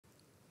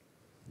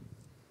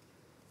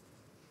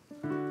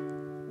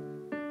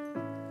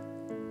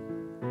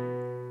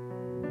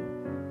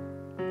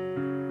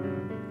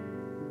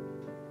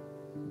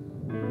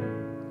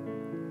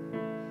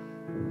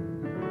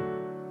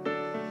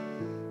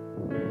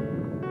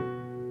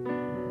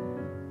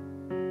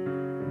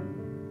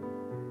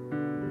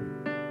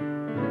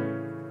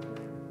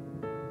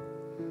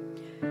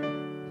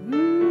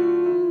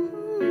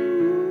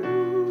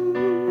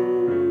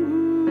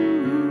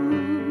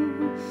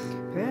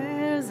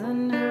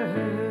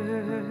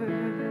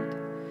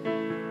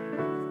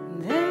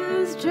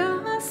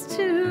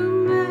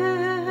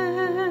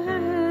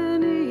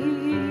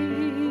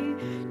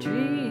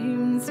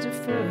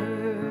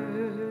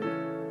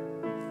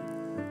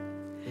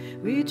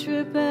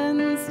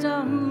and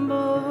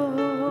stumble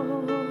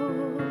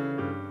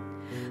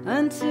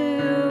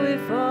until we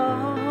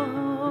fall.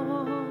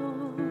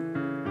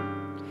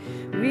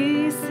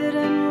 We sit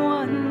and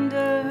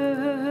wonder,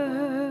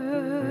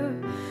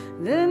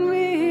 then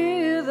we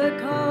hear the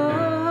call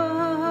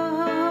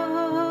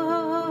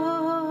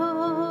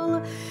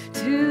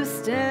to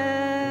stand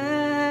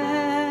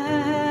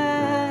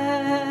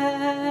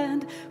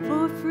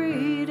for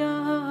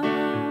freedom.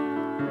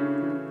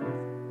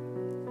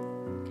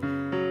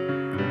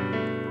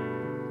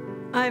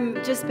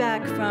 I'm just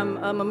back from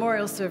a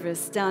memorial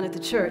service down at the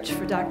church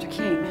for Dr.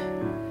 King.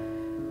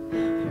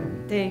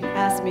 They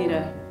asked me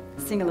to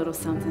sing a little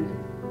something.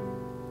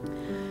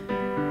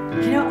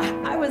 You know,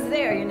 I was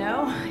there, you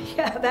know,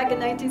 yeah, back in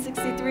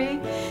 1963,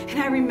 and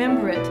I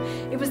remember it.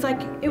 It was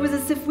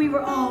as if we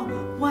were all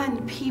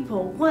one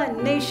people,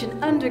 one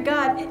nation under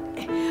God.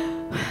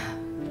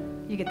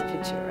 You get the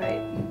picture,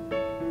 right?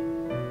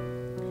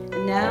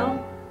 And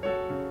now,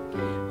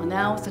 well,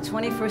 now it's the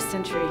 21st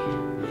century,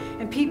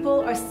 and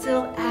people are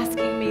still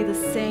asking me the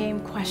same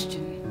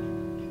question.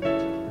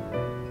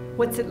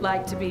 What's it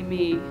like to be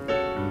me?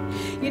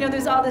 You know,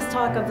 there's all this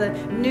talk of the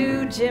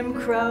new Jim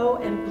Crow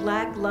and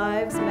Black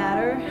Lives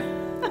Matter.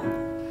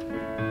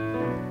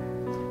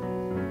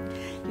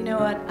 You know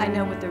what? I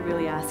know what they're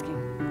really asking.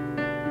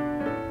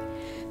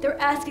 They're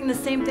asking the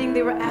same thing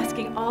they were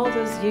asking all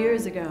those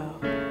years ago.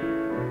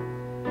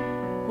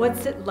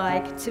 What's it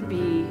like to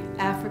be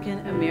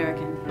African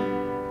American?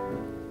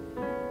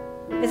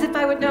 As if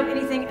I would know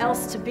anything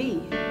else to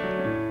be.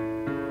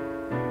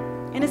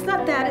 And it's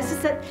not that, it's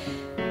just that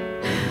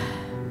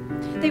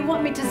they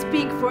want me to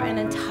speak for an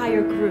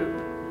entire group,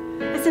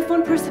 as if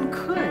one person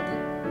could.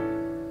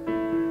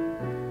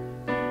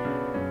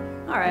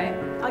 All right,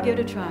 I'll give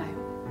it a try.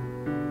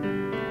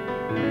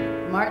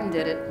 Martin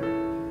did it.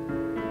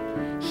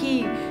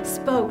 He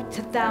spoke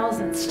to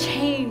thousands,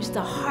 changed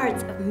the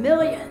hearts of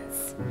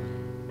millions.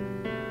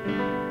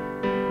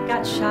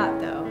 Got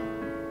shot, though.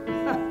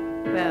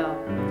 Well,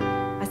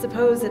 I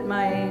suppose at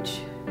my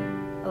age,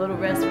 a little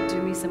rest would do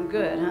me some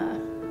good, huh?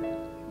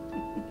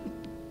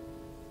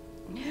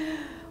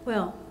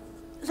 Well,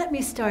 let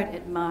me start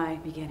at my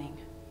beginning.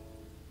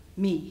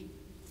 Me,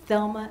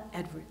 Thelma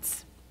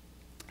Edwards.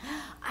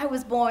 I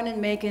was born in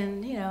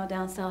Macon, you know,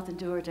 down south in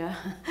Georgia.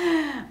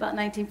 About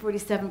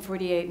 1947,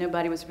 48,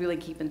 nobody was really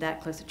keeping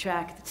that close a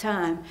track at the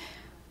time.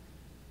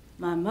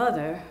 My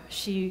mother,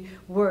 she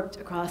worked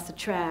across the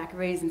track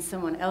raising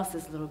someone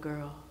else's little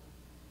girl.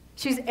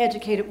 She's an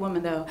educated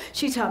woman, though.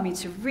 She taught me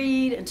to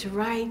read and to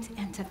write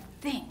and to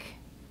think.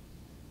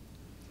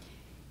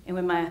 And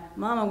when my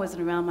mama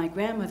wasn't around, my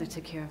grandmother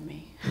took care of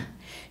me.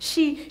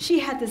 She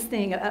had this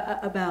thing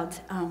about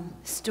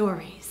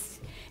stories.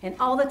 And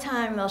all the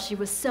time while she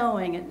was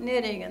sewing and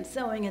knitting and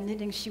sewing and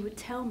knitting, she would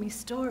tell me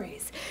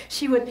stories.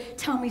 She would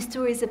tell me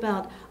stories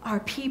about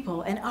our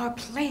people and our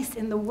place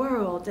in the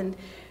world and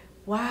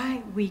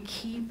why we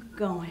keep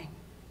going.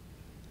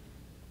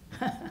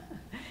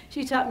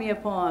 She taught me a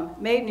poem,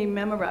 made me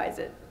memorize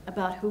it,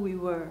 about who we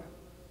were.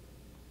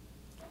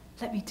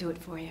 Let me do it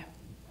for you.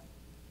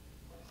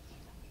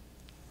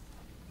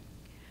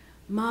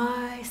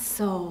 My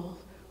soul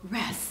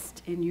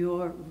rests in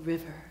your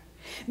river,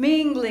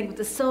 mingling with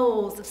the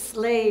souls of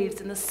slaves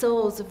and the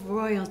souls of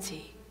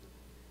royalty.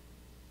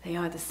 They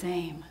are the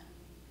same.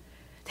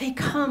 They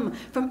come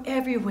from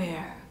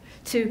everywhere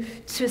to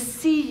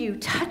see you,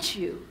 touch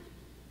you,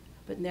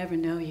 but never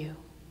know you,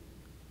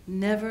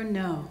 never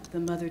know the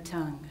mother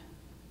tongue.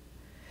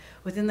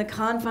 Within the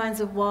confines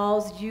of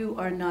walls, you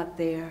are not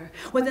there.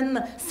 Within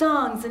the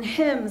songs and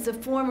hymns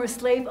of former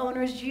slave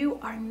owners, you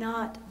are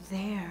not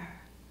there.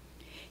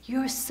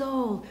 Your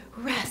soul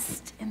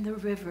rests in the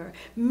river,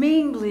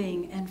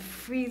 mingling and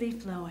freely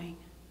flowing.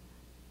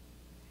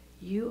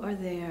 You are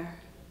there.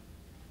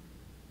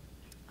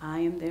 I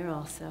am there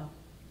also.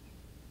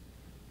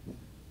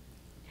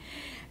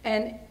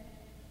 And,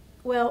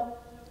 well,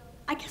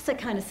 I guess that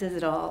kind of says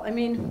it all. I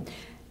mean,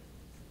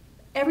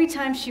 every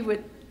time she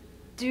would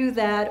do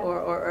that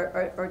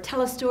or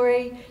tell a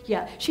story,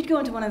 yeah, she'd go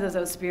into one of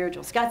those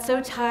spirituals. Got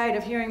so tired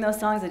of hearing those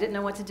songs, I didn't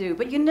know what to do.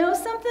 But you know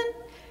something?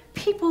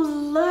 People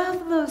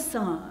love those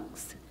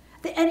songs,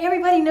 and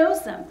everybody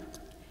knows them.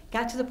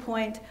 Got to the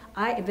point,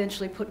 I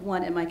eventually put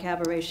one in my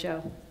cabaret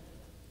show,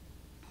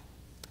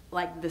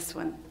 like this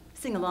one.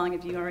 Sing along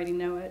if you already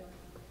know it.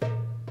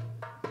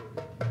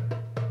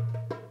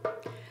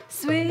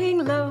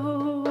 Swing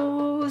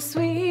low,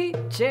 sweet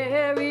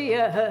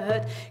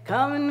chariot,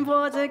 coming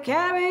for to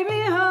carry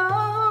me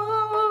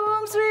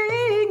home.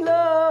 Swing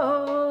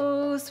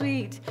low,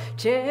 sweet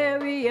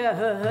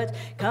chariot,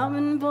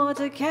 coming for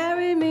to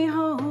carry me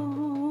home.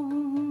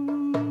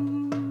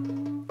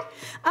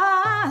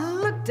 I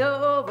looked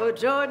over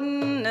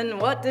Jordan,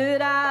 and what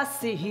did I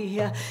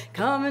see?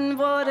 Coming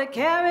for to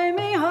carry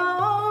me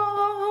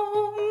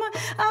home.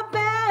 A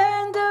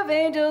band of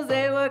angels,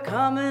 they were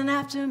coming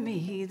after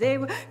me. They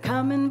were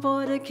coming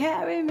for to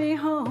carry me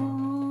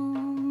home.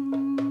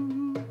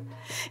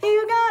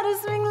 You gotta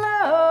swing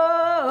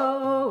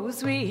low,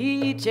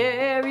 sweet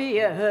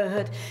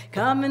chariot,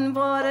 coming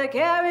for to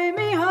carry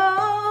me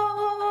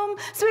home.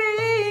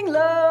 Swing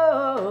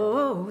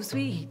low,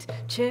 sweet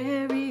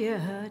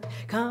chariot,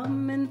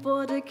 coming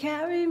for to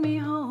carry me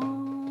home.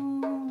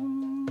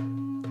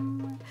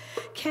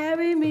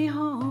 Carry me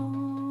home.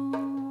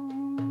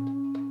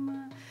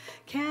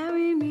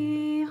 Carry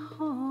me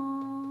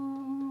home.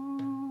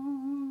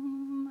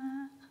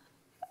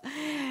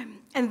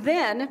 And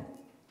then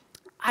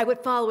I would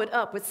follow it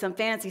up with some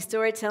fancy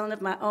storytelling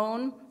of my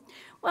own.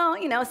 Well,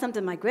 you know,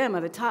 something my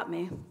grandmother taught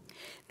me.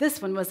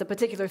 This one was a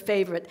particular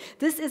favorite.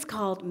 This is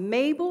called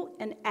Mabel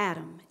and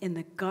Adam in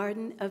the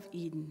Garden of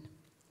Eden.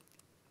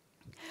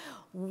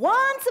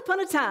 Once upon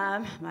a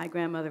time, my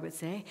grandmother would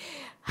say,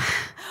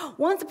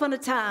 once upon a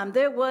time,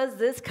 there was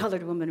this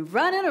colored woman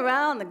running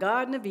around the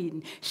Garden of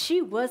Eden.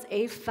 She was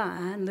a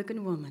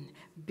fine-looking woman.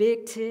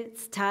 Big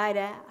tits, tight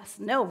ass,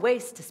 no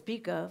waist to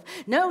speak of,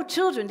 no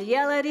children to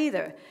yell at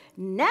either.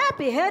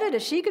 Nappy-headed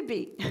as she could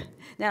be.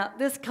 Now,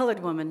 this colored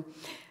woman,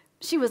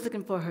 she was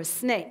looking for her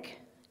snake,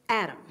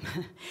 Adam.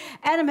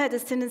 Adam had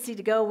this tendency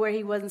to go where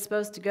he wasn't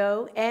supposed to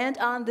go, and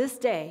on this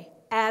day,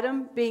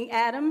 Adam, being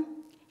Adam,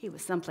 he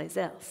was someplace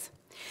else.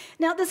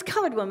 Now, this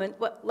colored woman,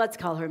 well, let's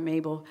call her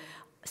Mabel.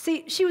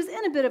 See, she was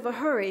in a bit of a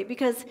hurry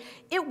because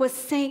it was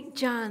St.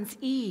 John's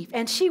Eve,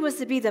 and she was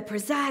to be the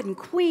presiding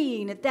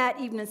queen at that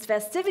evening's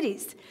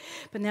festivities.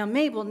 But now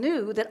Mabel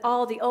knew that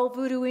all the old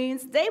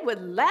voodooians, they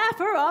would laugh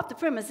her off the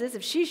premises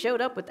if she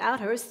showed up without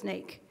her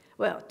snake.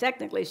 Well,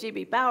 technically, she'd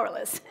be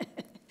powerless.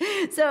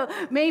 So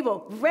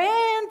Mabel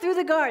ran through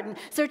the garden,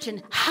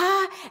 searching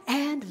high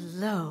and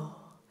low,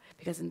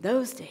 because in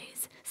those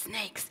days,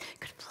 snakes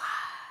could fly.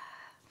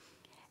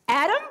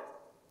 Adam?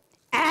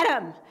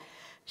 Adam!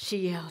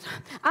 She yelled,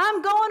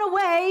 I'm going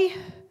away.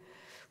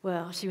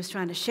 Well, she was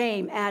trying to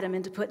shame Adam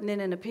into putting in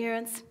an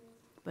appearance,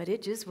 but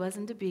it just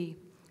wasn't to be.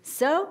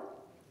 So,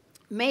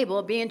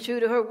 Mabel, being true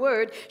to her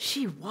word,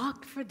 she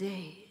walked for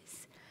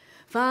days.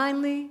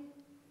 Finally,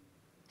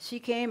 she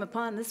came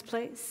upon this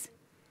place.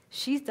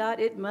 She thought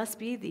it must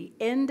be the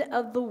end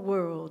of the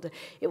world.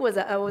 It was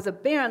a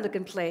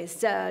barren-looking place,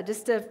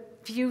 just a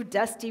few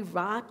dusty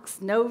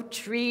rocks, no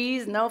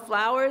trees, no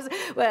flowers.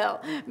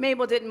 Well,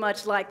 Mabel didn't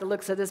much like the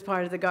looks of this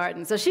part of the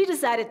garden, so she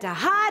decided to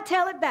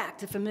hightail it back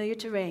to familiar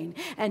terrain.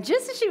 And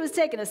just as she was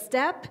taking a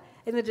step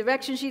in the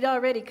direction she'd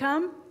already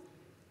come,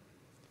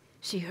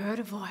 she heard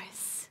a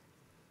voice.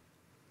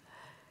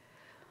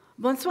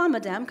 Bonsoir,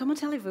 madame,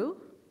 comment allez-vous?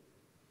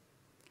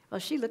 Well,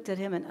 she looked at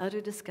him in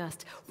utter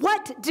disgust.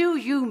 What do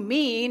you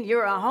mean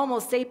you're a Homo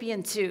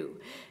sapien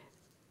too?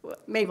 Well,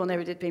 Mabel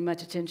never did pay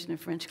much attention in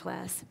French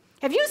class.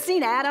 Have you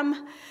seen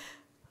Adam?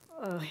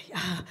 Je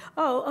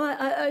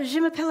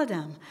m'appelle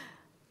Adam.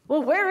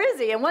 Well, where is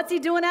he, and what's he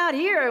doing out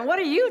here, and what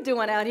are you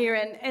doing out here,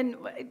 and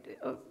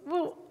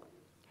well,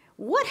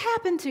 what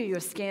happened to your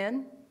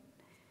skin?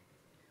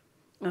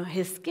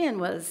 His skin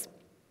was,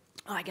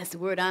 I guess the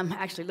word I'm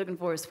actually looking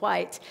for is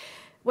white.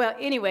 Well,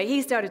 anyway,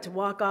 he started to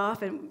walk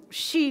off, and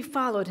she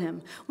followed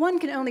him. One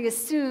can only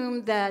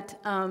assume that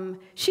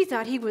she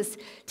thought he was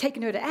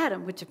taking her to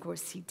Adam, which, of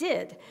course, he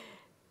did.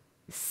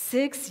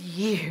 6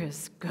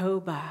 years go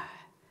by.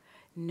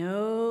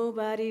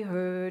 Nobody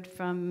heard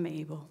from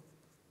Mabel.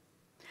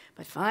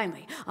 But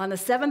finally, on the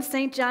 7th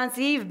St. John's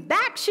Eve,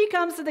 back she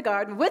comes to the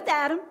garden with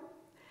Adam.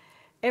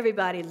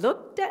 Everybody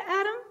looked at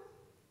Adam.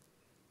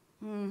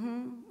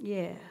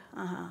 Yeah,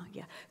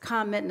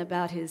 commenting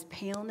about his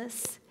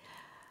paleness.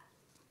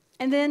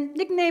 And then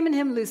nicknaming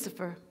him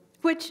Lucifer,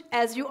 which,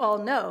 as you all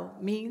know,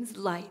 means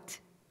light.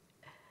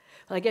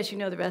 Well, I guess you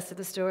know the rest of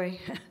the story.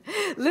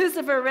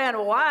 Lucifer ran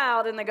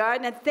wild in the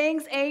garden, and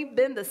things ain't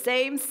been the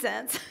same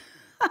since.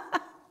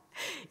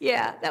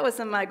 Yeah, that was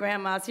some of my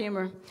grandma's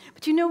humor.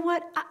 But you know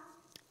what?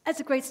 That's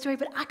a great story,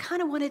 but I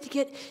kind of wanted to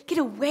get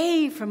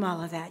away from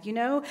all of that, you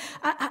know?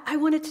 I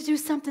wanted to do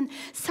something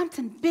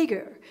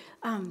bigger.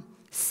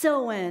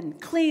 Sewing,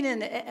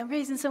 cleaning, and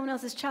raising someone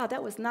else's child.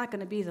 That was not going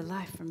to be the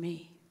life for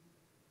me.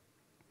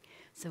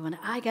 So when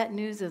I got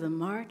news of the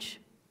march,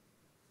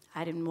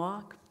 I didn't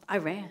walk, I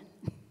ran.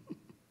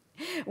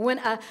 When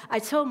I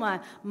told my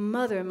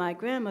mother and my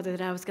grandmother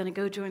that I was going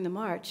to go join the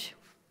march,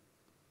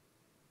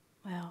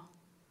 well,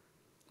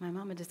 my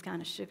mama just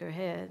kind of shook her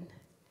head.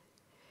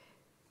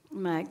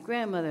 My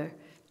grandmother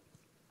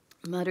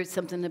muttered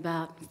something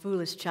about a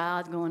foolish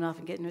child going off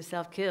and getting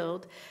herself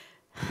killed.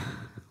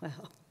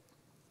 Well,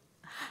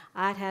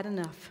 I'd had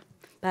enough.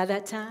 By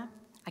that time,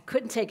 I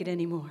couldn't take it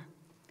anymore.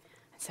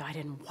 And so I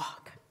didn't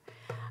walk.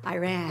 I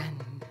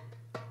ran.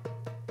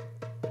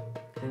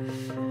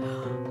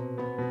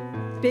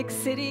 Big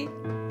city,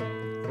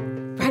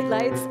 bright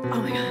lights,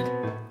 oh my God.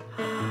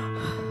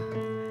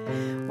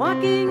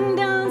 Walking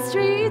down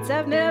streets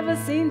I've never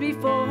seen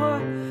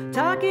before,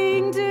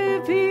 talking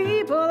to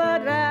people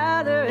I'd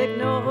rather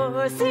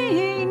ignore,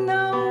 seeing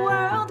the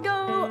world go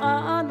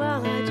on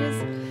while I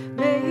just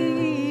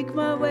make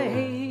my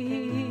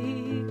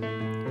way,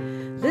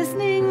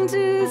 listening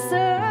to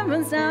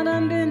sermons down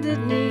on bended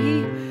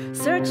knee,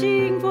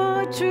 searching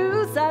for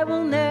truths I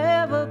will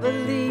never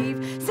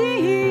believe,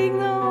 seeing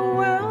the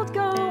world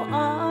go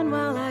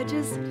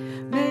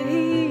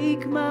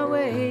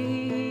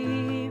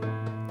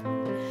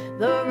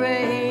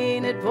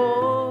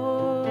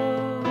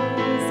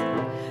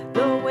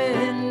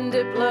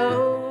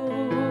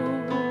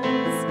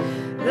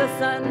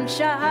sun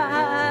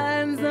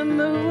shines, the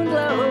moon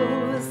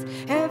glows,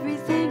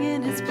 everything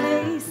in its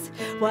place,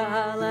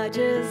 while I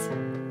just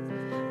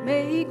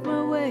make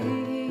my way,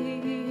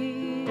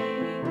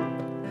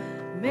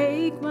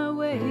 make my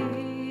way.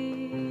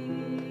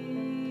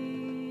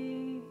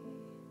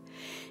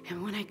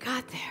 And when I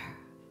got there,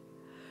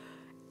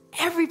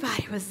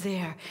 everybody was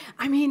there.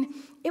 I mean,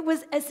 it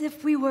was as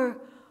if we were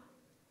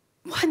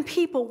one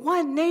people,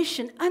 one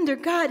nation, under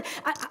God.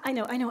 I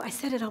know, I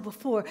said it all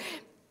before,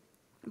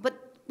 but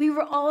we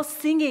were all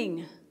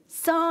singing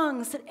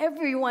songs that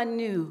everyone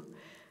knew,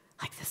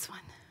 like this one.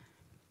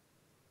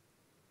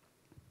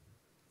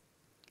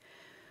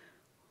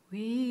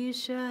 We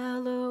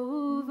shall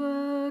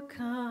overcome,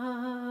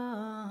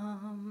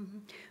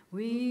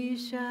 we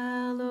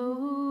shall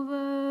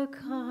overcome,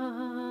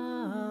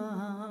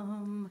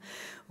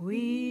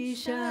 we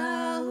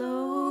shall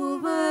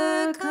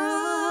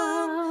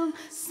overcome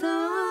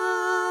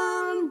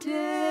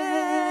someday.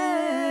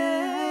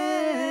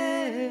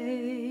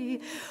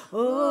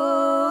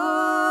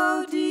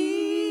 Oh,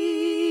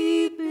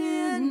 deep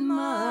in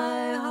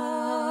my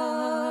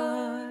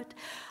heart,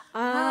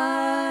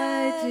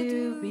 I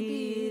do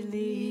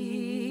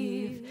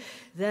believe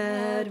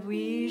that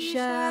we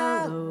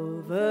shall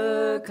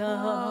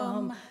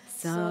overcome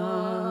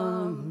someday.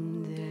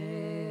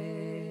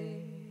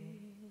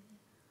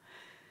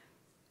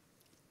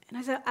 And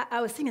as I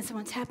was singing,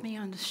 someone tapped me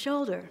on the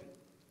shoulder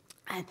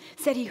and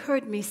said he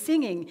heard me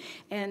singing,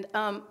 and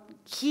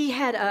he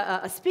had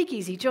a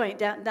speakeasy joint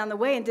down the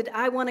way, and did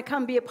I want to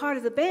come be a part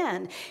of the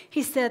band?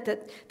 He said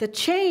that the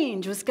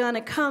change was going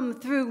to come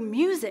through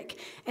music,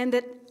 and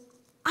that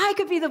I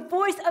could be the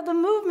voice of the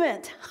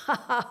movement. Ha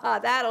ha ha,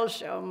 that'll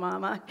show,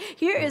 Mama.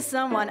 Here is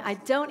someone I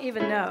don't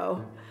even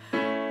know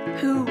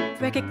who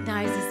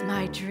recognizes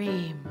my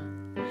dream.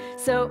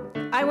 So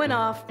I went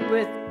off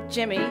with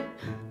Jimmy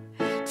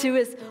to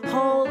his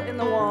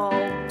hole-in-the-wall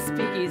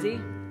speakeasy.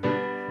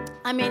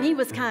 I mean, he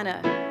was kind of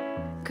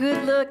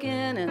good-looking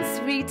and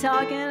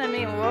sweet-talking. I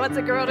mean, what's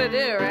a girl to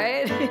do,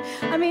 right?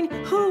 I mean,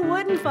 who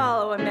wouldn't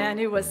follow a man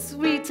who was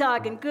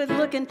sweet-talking,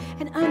 good-looking,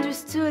 and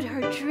understood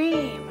her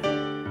dream?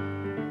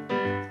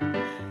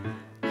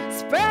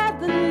 Spread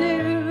the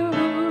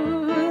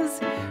news,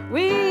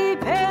 we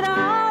paid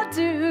our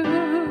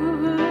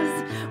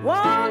dues,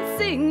 won't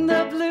sing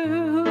the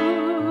blues.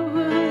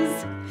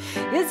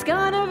 It's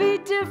gonna be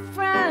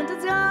different,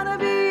 it's gonna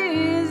be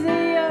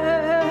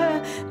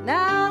easier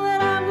now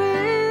that I'm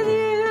with you.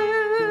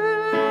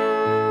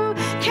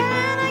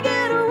 Can I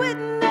get a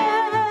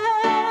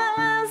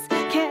witness?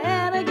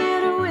 Can I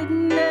get a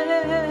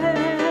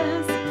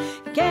witness?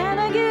 Can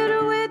I get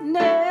a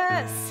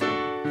witness?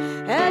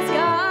 As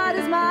God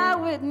is my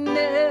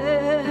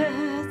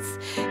witness,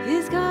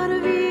 it's gonna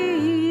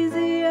be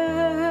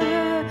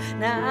easier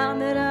now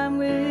that I'm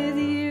with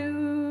you.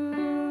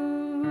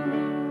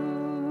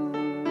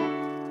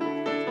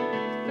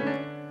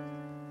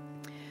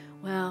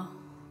 Well,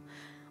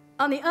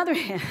 on the other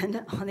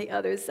hand, on the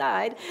other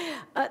side,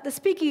 the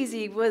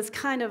speakeasy was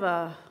kind of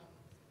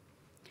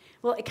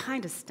well, it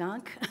kind of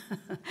stunk.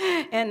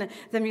 And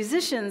the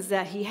musicians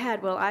that he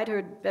had, well, I'd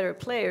heard better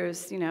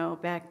players, you know,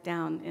 back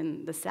down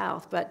in the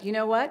South. But you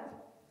know what?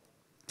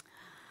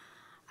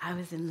 I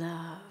was in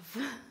love.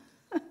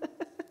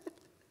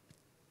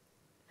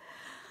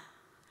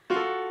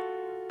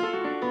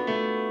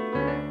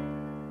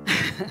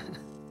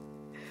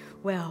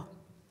 Well,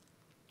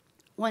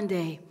 one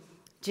day,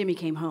 Jimmy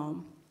came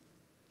home.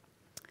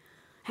 I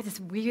had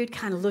this weird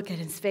kind of look at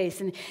his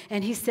face,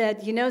 and he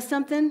said, you know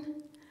something?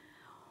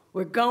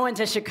 We're going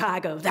to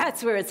Chicago.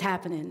 That's where it's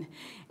happening.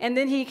 And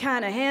then he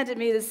kind of handed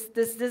me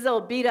this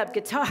old beat-up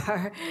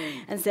guitar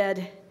and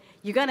said,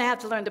 you're going to have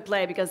to learn to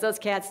play because those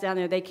cats down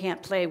there, they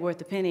can't play worth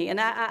a penny. And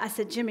I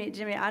said, Jimmy,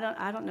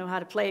 I don't know how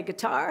to play a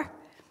guitar.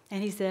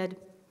 And he said,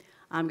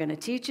 I'm going to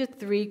teach you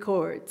 3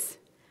 chords,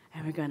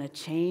 and we're going to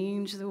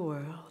change the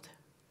world.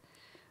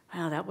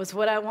 Well, that was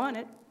what I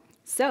wanted.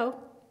 So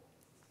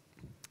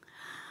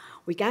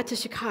we got to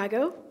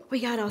Chicago. We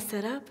got all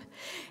set up,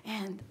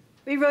 and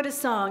we wrote a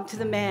song to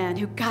the man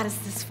who got us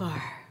this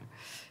far.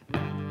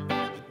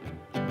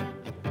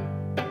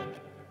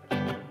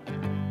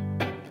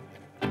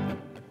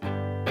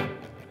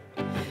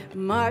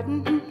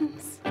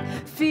 Martin's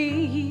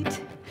feet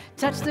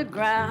touch the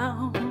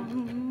ground.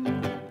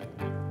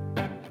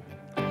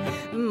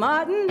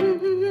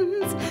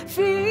 Martin's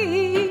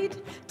feet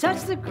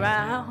touch the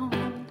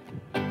ground.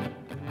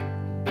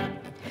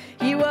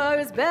 He wore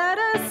his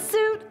better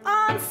suit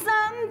on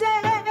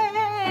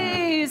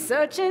Sunday,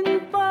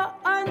 searching for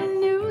a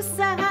new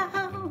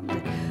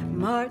sound.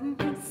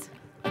 Martin's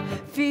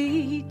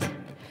feet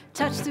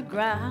touch the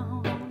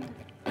ground.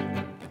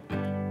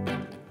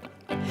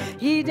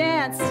 He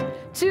danced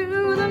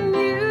to the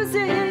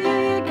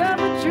music of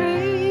a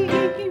dream.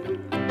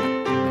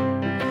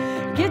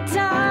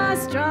 Guitar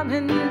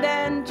strumming,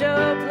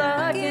 banjo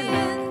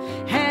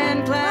plucking,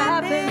 hand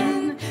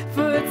clapping,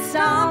 foot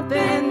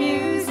stomping,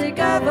 music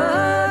of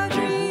a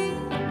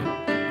dream.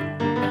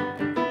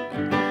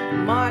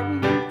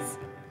 Martin's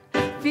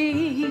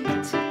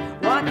feet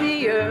walk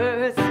the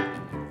earth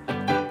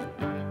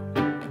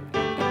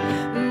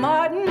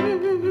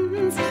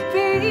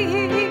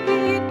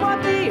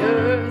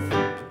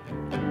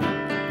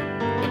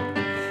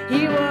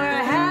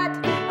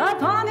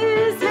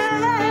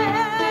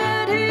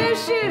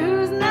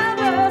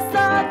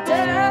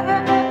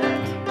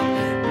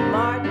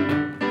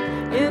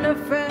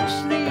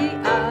freshly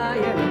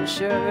ironed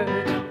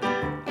shirt.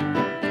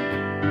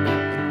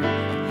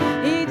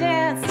 He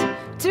danced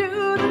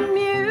to the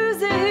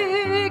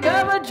music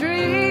of a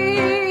dream,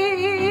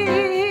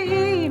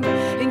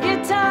 and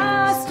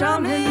guitar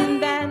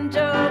strumming,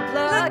 banjo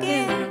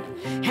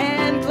plucking,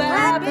 hand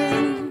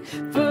clapping,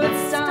 foot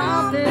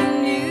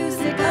stomping,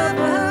 music of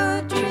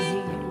a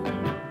dream.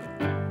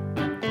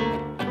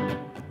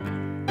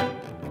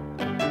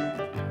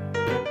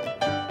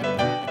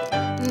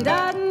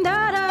 Da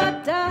da da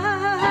da.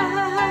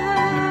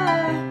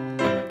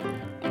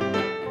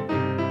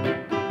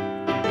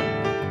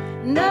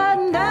 Da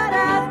da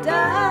da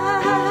da.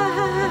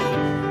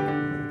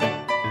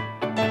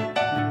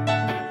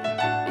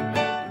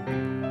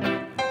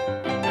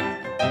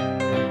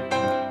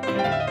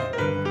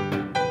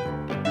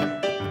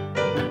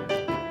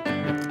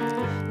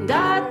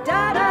 Da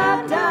da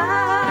da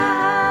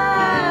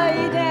da.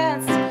 He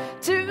danced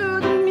to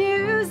the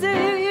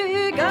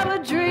music of a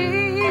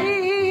dream.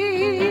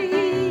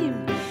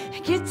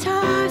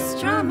 Guitar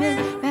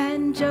strumming,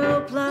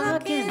 banjo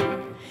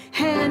plucking,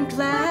 hand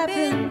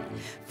clapping,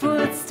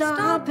 foot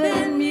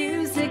stomping,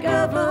 music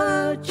of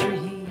a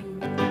dream.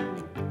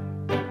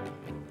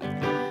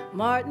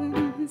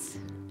 Martin's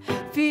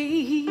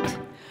feet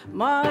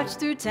march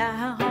through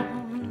town.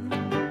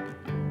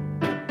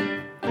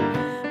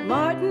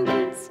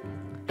 Martin's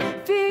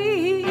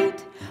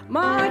feet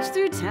march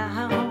through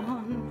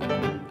town.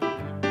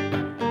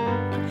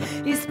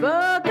 He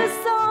spoke a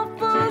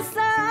soulful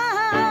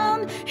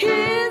sound.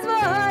 His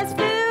voice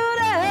filled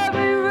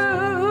every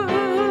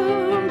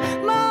room.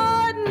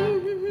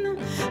 Martin,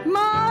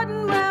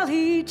 Martin, well,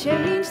 he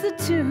changed the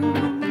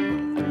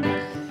tune.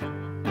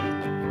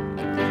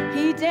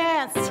 He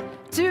danced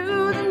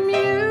to the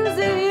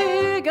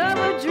music of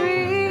a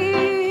dream.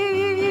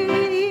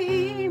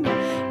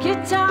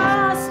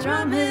 Guitar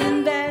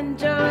strumming,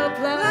 banjo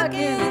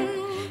plucking,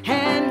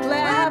 hand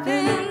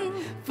clapping,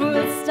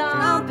 foot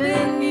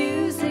stomping,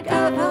 music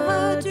of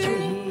a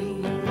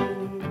dream.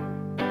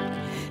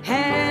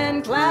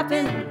 Hand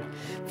clapping,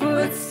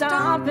 foot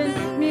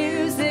stomping,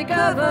 music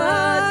of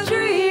a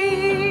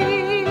dream.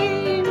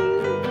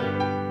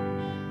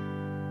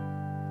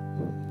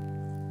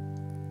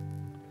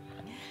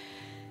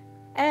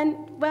 And,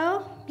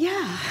 well,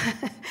 yeah,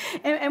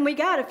 and we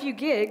got a few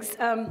gigs.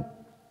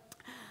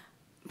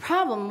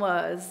 Problem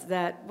was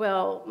that,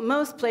 well,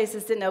 most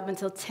places didn't open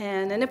until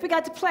 10, and if we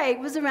got to play, it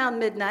was around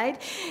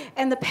midnight,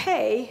 and the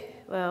pay,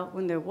 well,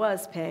 when there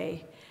was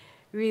pay,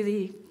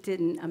 really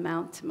didn't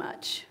amount to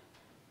much.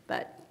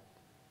 But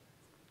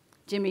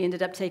Jimmy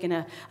ended up taking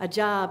a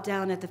job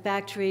down at the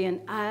factory,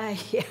 and I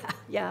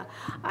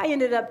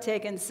ended up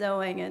taking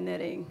sewing and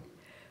knitting.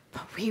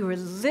 But we were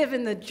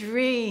living the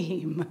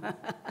dream.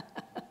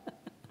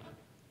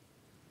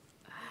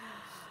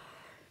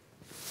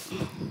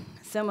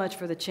 So much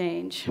for the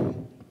change.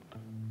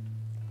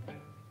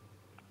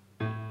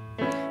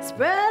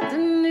 Spread the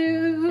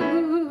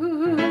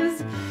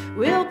news,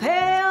 we'll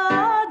pay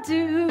our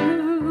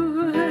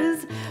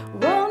dues,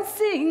 won't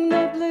sing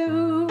the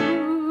blues.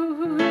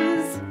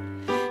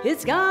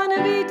 It's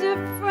gonna be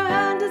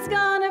different, it's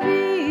gonna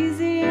be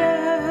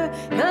easier,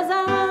 'cause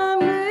I'm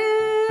with you.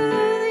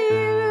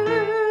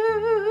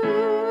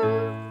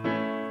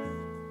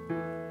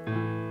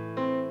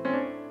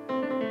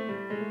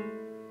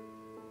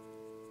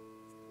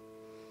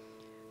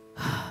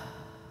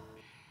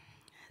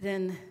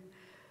 Then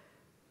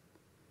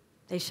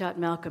they shot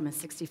Malcolm at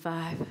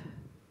 65.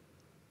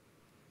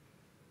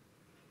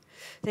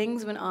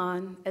 Things went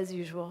on as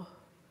usual.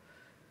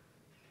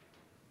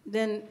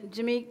 Then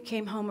Jimmy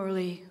came home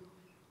early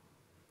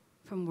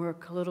from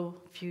work a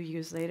few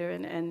years later,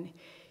 and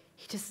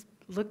he just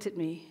looked at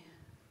me.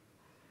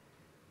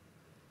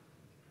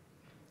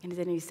 And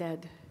then he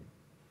said,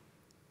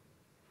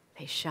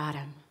 "They shot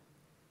him."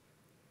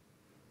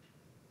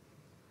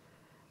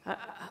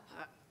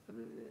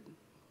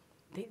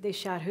 They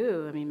shot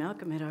who? I mean,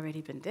 Malcolm had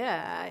already been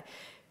dead.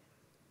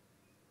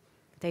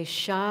 They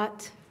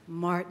shot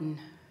Martin.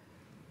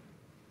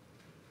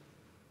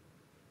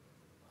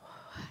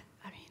 What?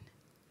 I mean,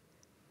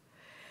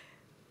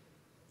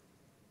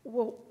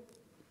 well,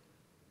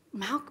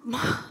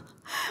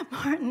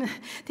 Martin,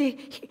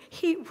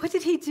 what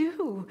did he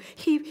do?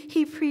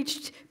 He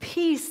preached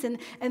peace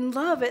and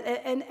love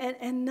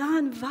and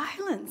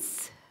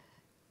nonviolence.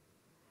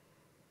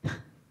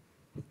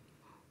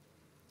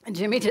 And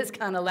Jimmy just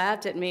kind of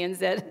laughed at me and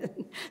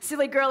said,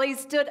 "Silly girl, he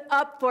stood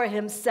up for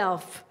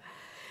himself.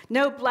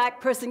 No black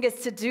person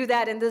gets to do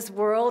that in this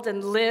world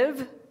and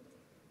live."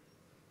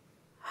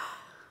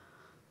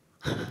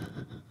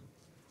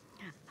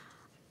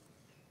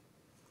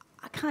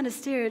 I kind of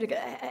stared,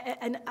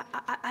 and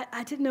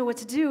I didn't know what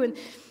to do. And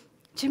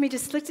Jimmy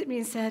just looked at me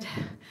and said,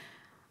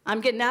 "I'm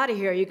getting out of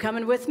here. Are you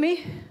coming with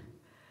me?"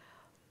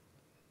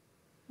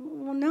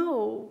 Well,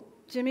 no,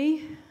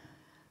 Jimmy.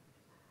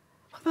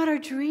 What about our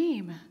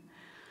dream?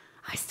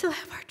 I still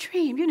have our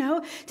dream, you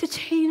know, to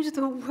change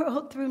the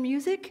world through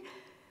music.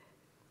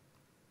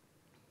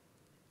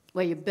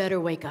 Well, you better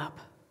wake up.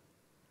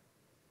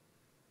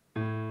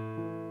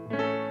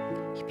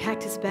 He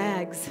packed his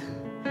bags,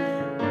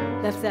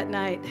 left that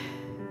night.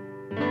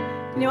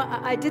 You know,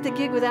 I did the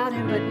gig without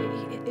him, but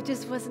it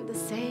just wasn't the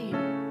same.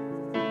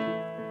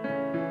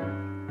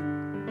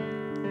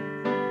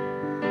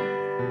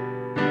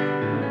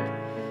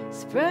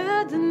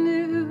 Spread the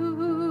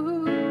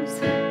news,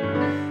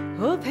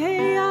 we'll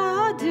pay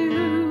our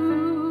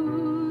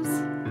dues.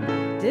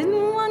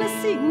 Didn't want to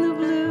sing the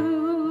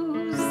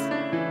blues.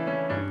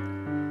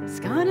 It's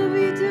gonna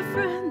be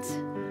different,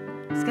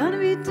 it's gonna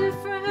be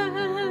different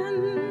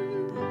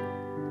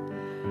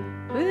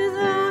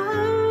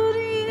without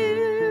you.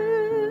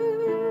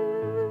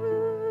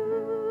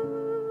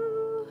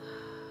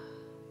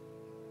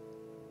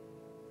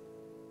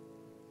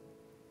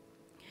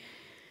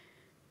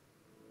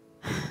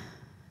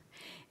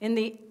 In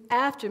the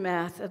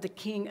aftermath of the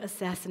King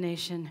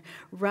assassination,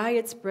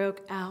 riots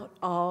broke out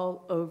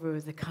all over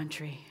the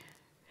country.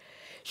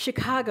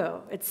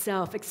 Chicago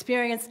itself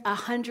experienced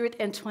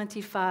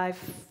 125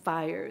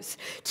 fires.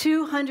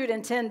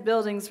 210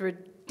 buildings were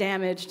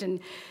damaged, and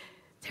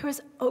there was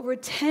over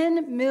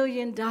 $10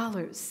 million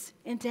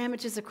in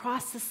damages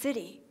across the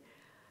city.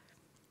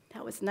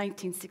 That was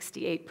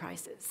 1968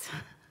 prices.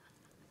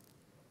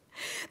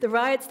 The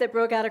riots that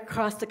broke out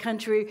across the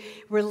country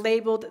were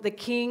labeled the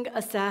King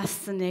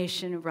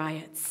assassination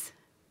riots,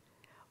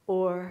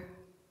 or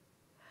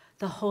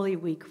the Holy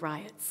Week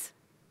riots.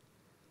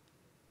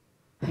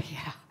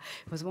 Yeah,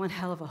 it was one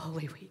hell of a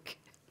Holy Week.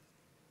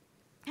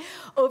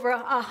 Over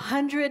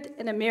 100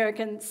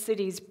 American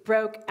cities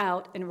broke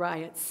out in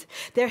riots.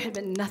 There had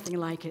been nothing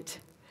like it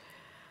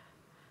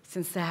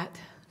since that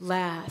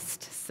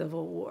last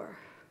Civil War.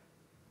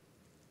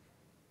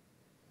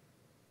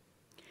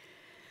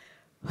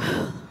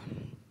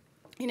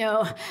 You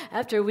know,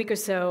 after a week or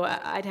so,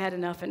 I'd had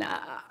enough, and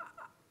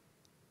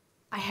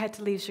I had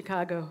to leave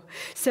Chicago.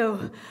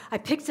 So I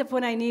picked up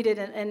what I needed,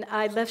 and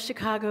I left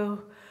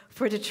Chicago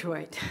for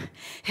Detroit,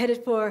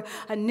 headed for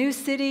a new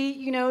city,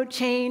 you know,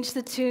 change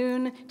the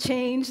tune,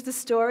 change the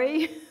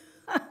story.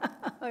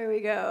 Here we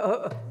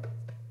go.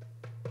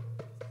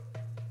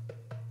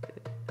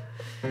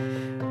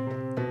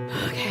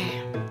 Okay.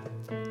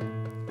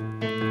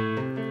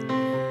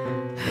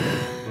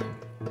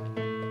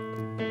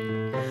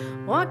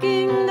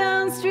 Walking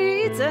down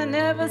streets I'd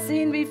never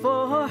seen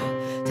before,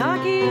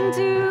 talking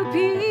to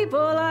people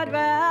I'd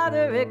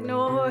rather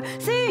ignore,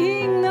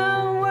 seeing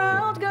the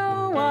world go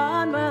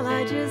on while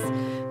I just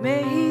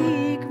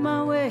make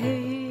my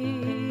way.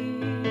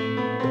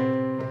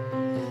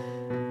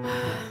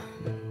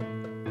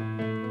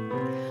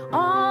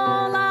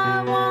 All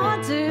I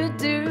want to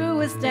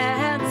do is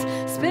dance,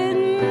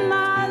 spend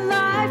my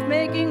life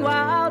making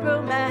wild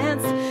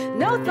romance.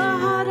 No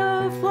thought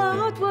of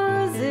what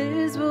was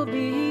is will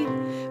be.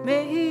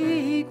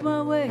 Make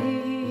my way,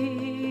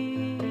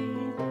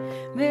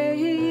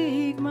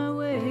 make my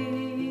way.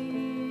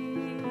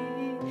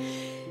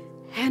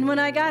 And when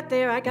I got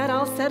there, I got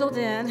all settled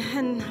in,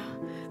 and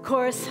of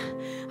course,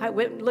 I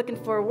went looking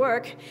for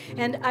work,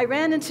 and I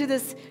ran into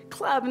this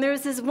club, and there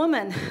was this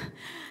woman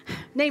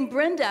named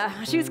Brenda.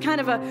 She was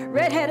kind of a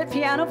redheaded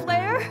piano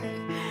player.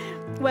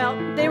 Well,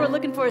 they were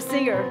looking for a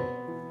singer.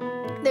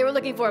 They were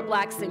looking for a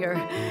black singer,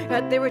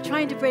 but they were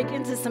trying to break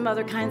into some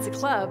other kinds of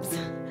clubs.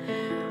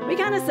 We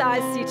kind of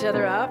sized each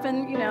other up,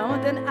 and, you know,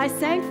 then I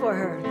sang for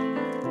her.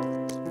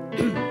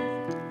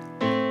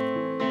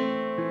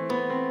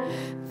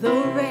 The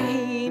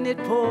rain, it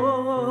pours,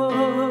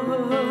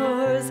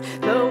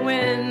 the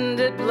wind,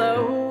 it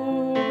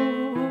blows,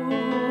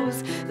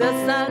 the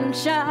sun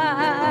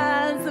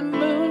shines, the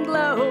moon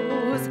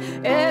glows,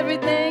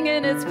 everything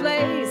in its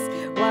place,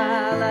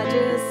 while I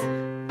just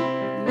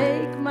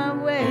make my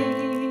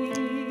way,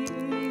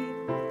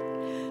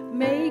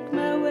 make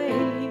my way.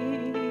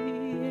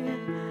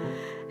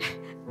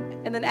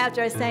 And then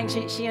after I sang,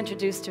 she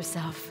introduced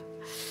herself.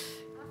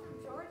 I'm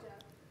from Georgia.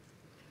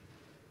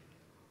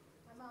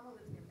 My mama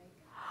lives near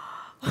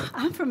Macon.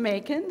 I'm from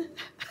Macon.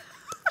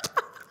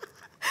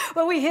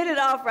 Well, we hit it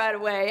off right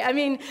away. I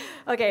mean,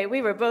 okay,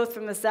 we were both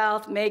from the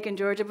South, Macon,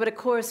 Georgia, but of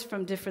course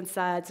from different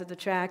sides of the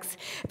tracks.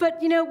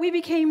 But, you know, we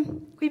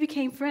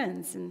became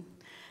friends, and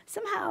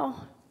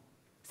somehow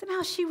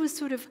she was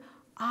sort of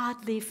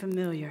oddly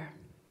familiar.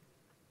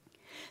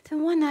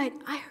 Then one night,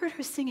 I heard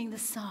her singing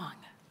this song.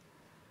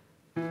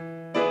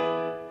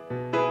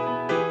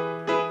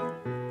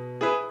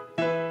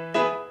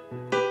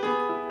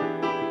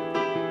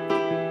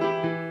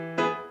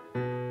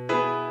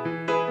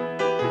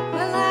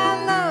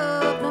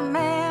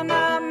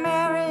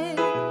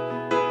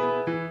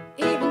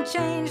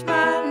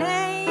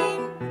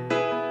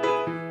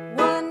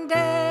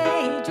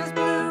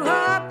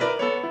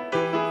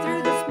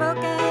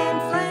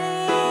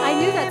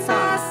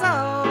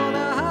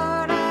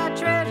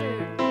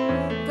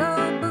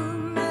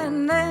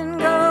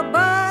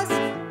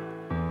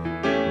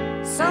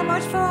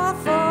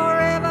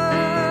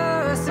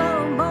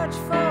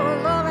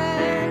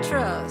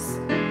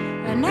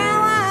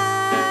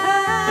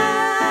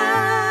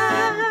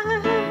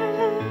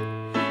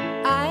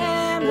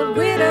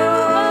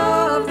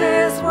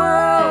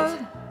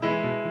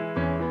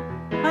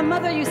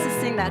 mother used to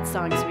sing that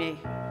song to me.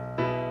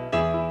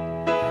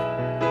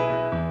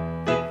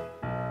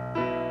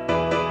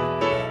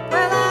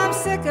 Well, I'm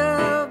sick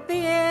of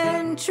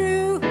being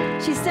true.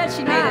 She said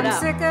she made it up. I'm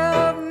sick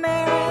of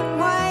marrying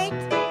white.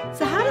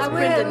 So how does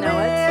Brenda know it?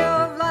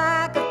 I will live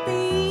like a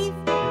thief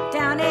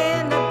down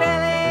in the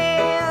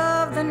belly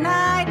of the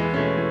night.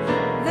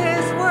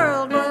 This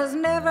world was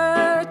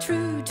never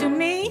true to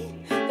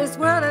me. This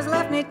world has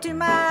left me to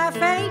my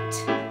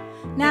fate.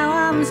 Now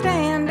I'm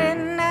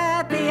standing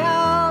at the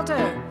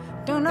altar.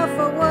 Don't know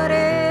for what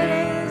it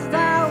is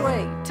I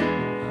wait.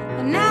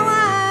 And now I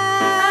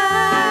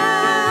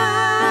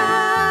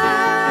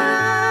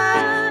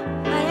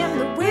am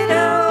the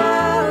widow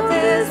of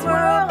this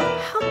world.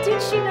 How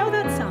did she know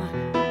that song?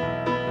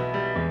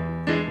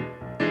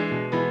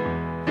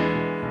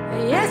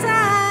 Yes,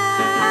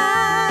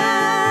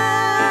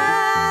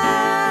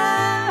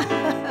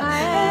 I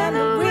am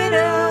the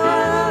widow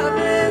of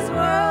this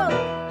world.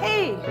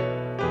 Hey,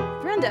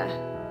 Brenda,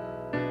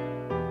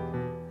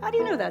 how do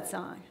you know that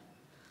song?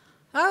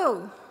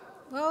 Oh,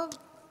 well,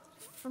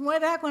 from way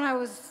back when I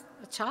was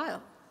a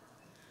child.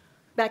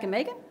 Back in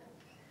Macon?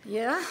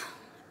 Yeah,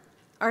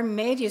 our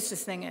maid used to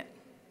sing it.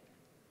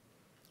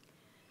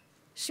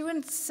 She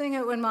wouldn't sing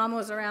it when Mom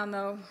was around,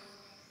 though.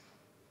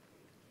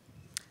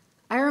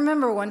 I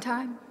remember one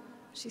time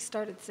she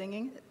started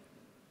singing it.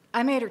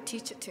 I made her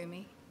teach it to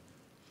me.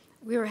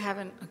 We were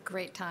having a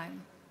great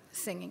time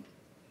singing.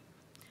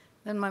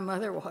 Then my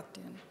mother walked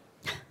in.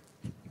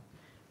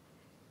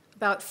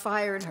 About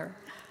fired her.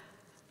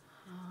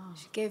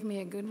 She gave me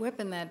a good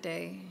whipping that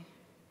day.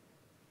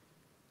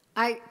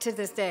 To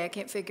this day, I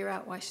can't figure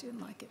out why she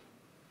didn't like it.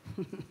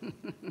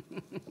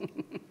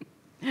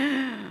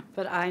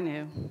 But I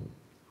knew.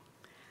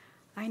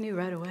 I knew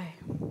right away.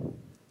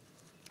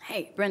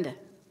 Hey, Brenda,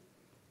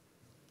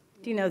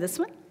 do you know this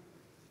one?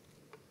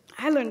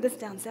 I learned this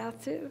down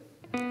south, too.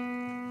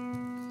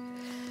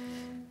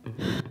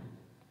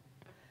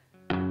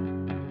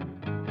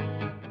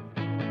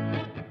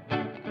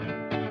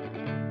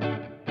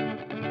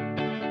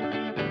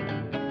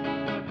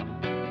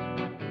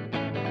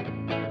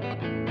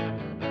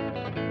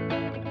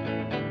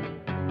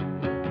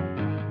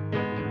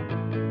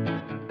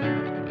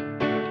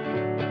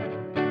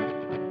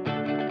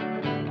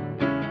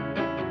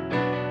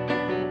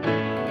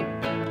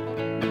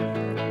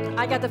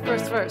 I got the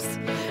first verse.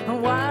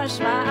 Wash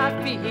my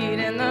feet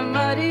in the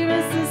muddy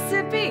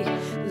Mississippi.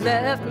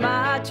 Left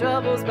my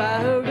troubles by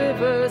her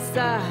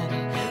riverside.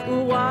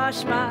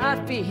 Wash my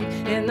feet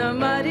in the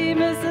muddy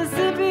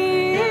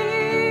Mississippi.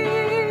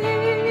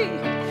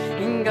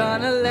 And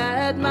gonna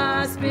let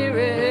my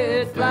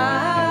spirit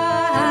fly.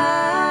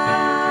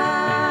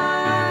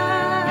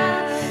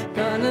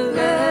 Gonna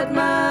let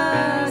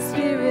my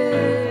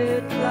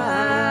spirit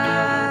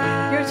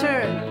fly. Your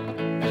turn.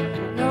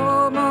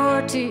 No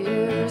more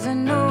tears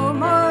and no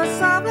more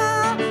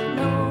sorrow.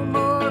 No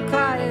more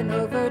crying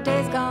over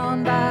days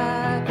gone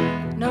by.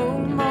 No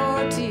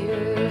more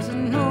tears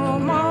and no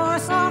more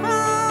sorrow.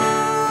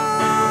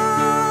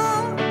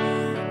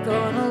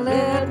 Gonna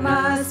let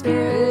my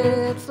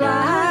spirit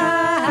fly.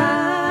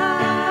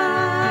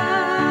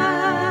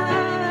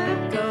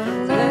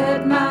 Gonna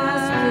let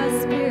my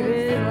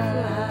spirit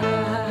fly.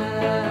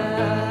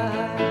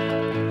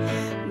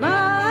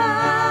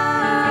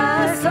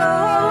 My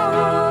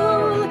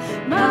soul,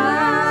 my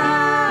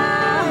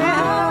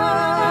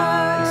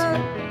heart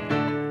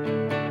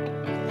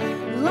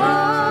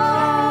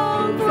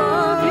long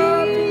for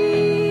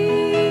peace.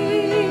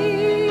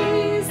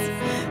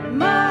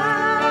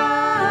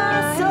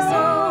 My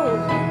soul,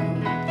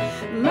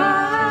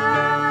 my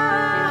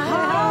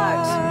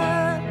heart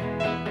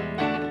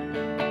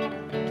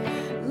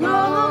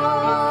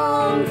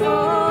long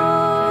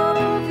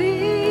for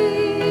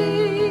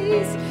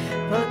peace.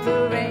 But the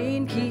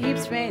rain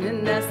keeps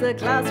raining as the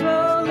clouds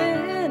roll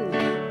in.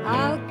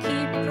 I'll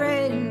keep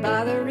praying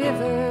by the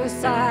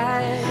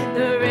riverside.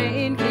 The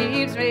rain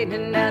keeps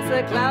raining as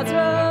the clouds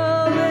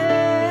roll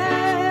in.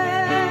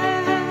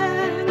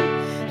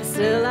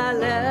 Still I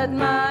let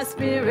my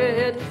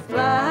spirit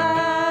fly.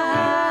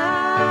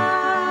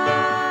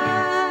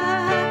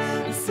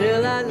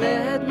 Still I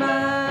let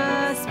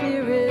my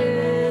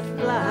spirit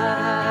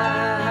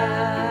fly.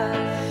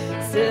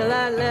 Still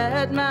I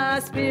let my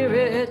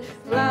spirit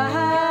fly.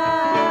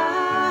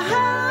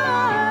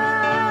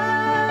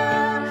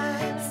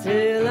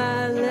 Still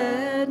I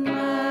let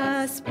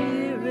my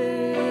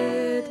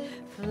spirit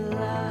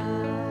fly.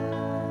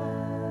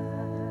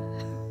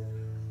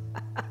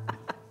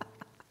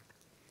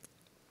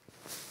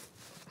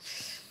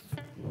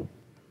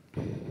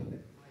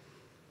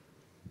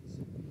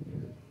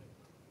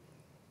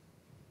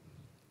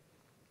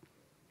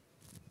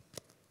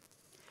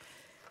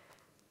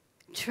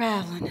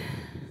 Traveling.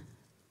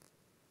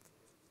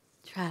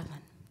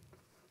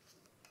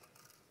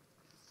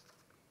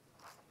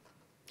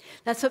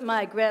 That's what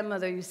my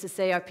grandmother used to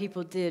say our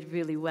people did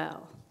really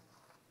well.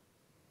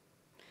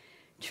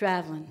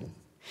 Traveling.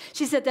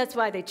 She said that's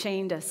why they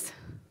chained us.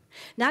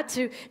 Not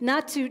to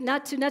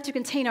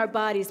contain our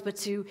bodies, but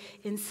to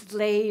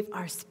enslave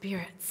our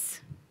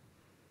spirits.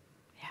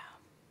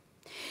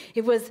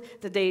 It was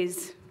the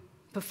days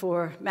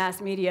before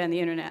mass media and the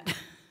internet.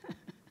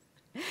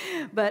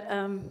 But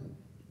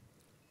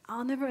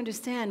I'll never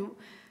understand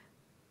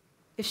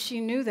if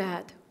she knew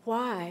that,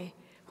 why,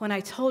 when I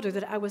told her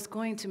that I was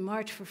going to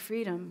march for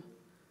freedom,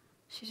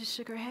 she just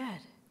shook her head.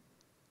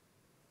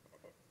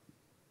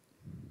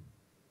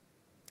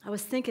 I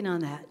was thinking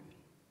on that.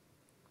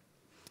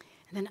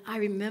 And then I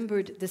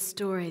remembered the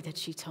story that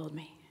she told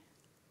me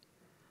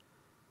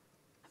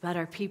about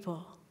our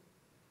people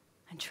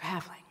and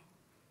traveling.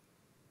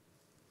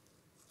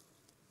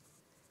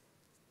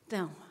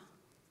 Thelma,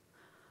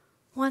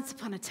 once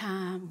upon a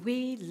time,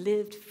 we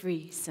lived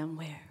free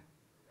somewhere.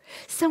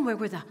 Somewhere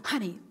where the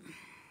honey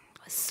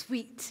was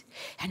sweet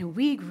and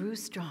we grew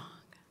strong.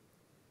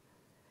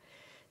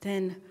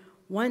 Then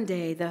one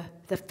day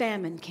the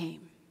famine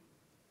came,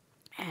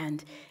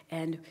 and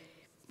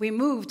we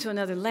moved to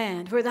another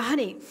land where the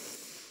honey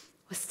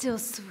was still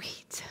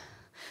sweet.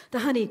 The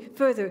honey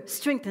further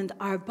strengthened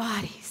our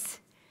bodies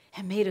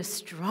and made us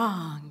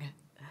strong.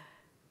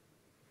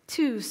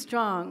 Too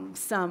strong,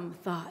 some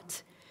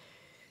thought.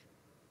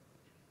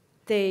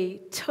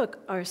 They took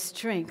our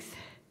strength.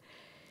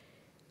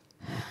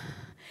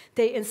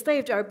 They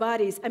enslaved our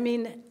bodies. I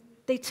mean,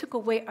 they took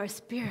away our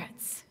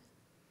spirits.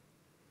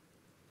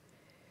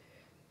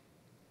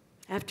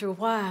 After a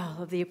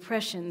while of the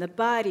oppression, the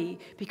body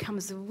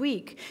becomes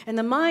weak, and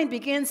the mind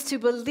begins to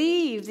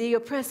believe the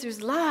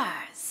oppressor's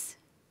lies.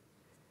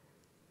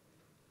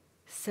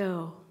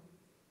 So,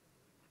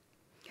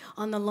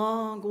 on the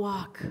long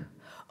walk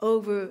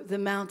over the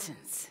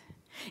mountains,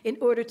 in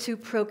order to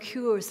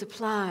procure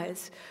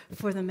supplies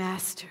for the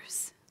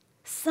masters,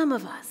 some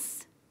of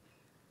us,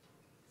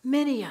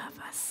 many of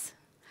us,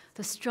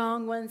 the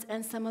strong ones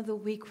and some of the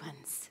weak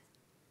ones,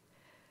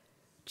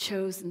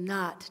 chose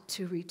not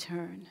to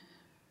return.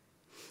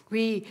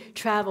 We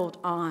traveled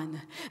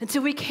on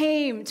until we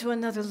came to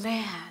another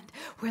land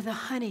where the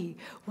honey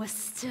was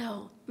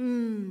still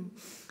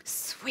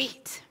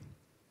sweet.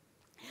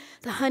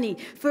 The honey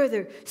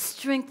further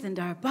strengthened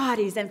our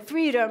bodies and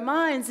freed our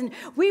minds, and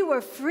we were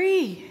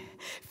free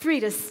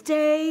to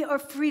stay or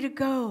free to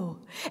go.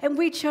 And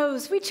we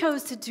chose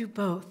to do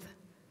both.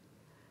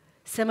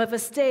 Some of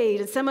us stayed,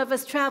 and some of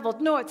us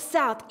traveled north,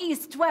 south,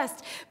 east,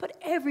 west. But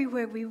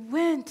everywhere we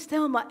went,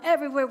 Thelma,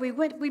 everywhere we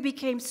went, we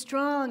became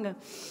strong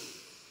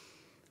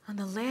on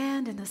the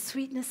land and the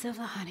sweetness of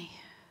the honey.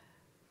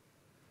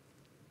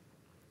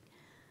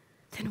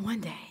 Then one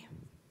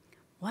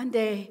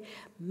day,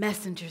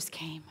 messengers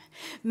came.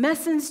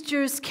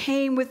 Messengers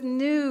came with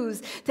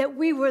news that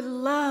we were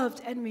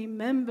loved and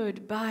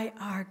remembered by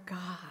our God.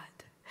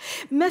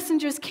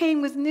 Messengers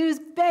came with news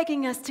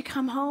begging us to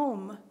come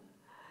home.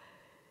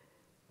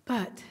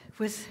 But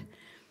with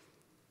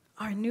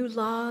our new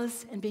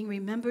laws and being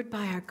remembered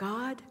by our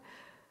God,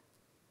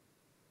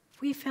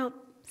 we felt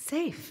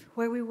safe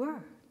where we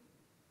were.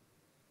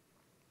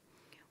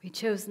 We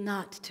chose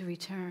not to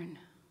return.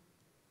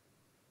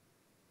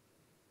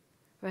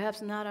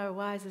 Perhaps not our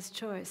wisest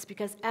choice,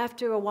 because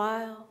after a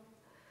while,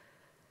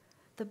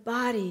 the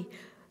body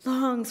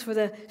longs for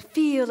the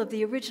feel of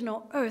the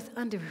original earth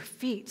under her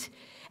feet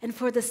and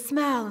for the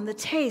smell and the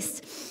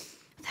taste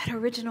of that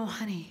original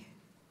honey.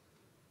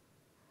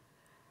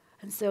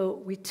 And so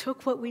we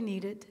took what we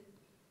needed,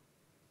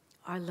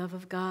 our love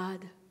of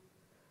God,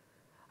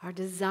 our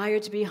desire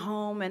to be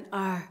home, and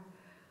our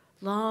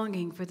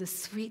longing for the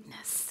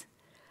sweetness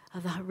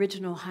of the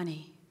original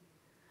honey.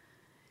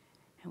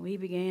 And we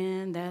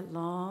began that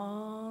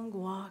long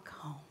walk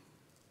home.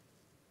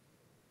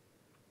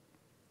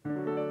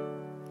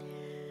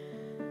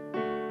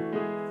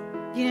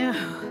 You know,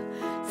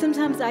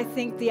 sometimes I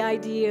think the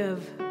idea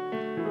of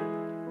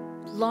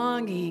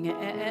longing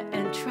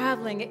and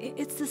traveling,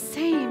 it's the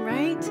same,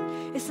 right?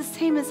 It's the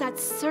same as that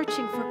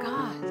searching for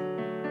God.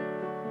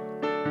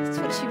 That's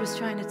what she was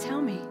trying to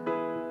tell me.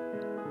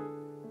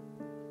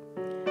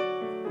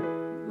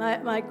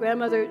 My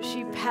grandmother,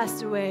 she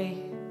passed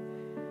away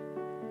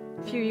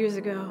a few years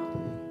ago.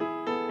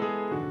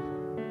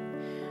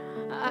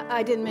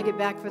 I didn't make it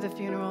back for the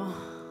funeral.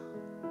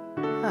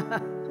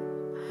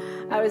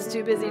 I was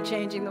too busy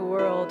changing the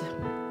world.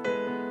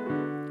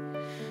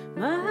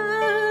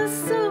 My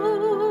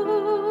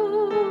soul,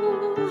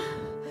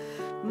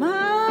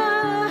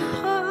 my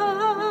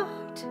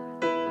heart,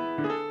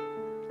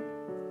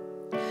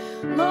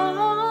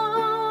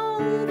 long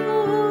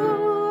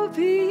for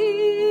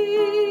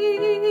peace.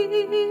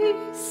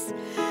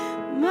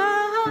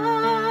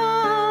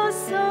 My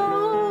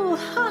soul,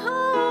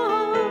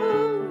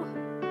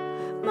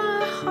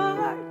 my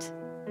heart,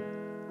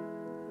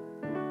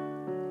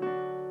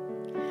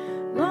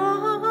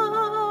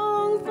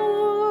 long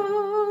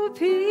for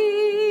peace.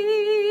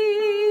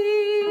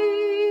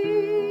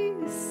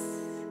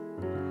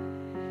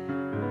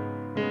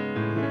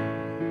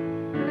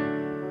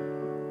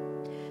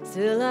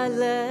 Still I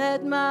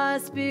let my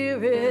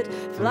spirit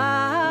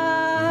fly.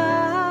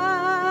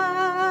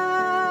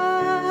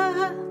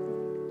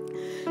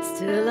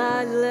 Still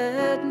I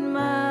let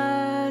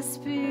my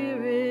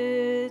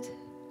spirit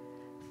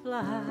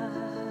fly.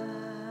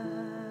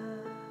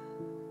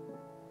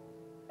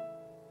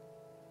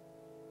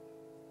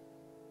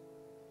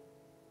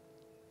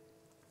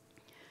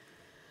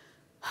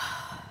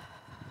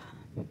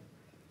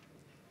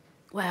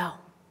 Well,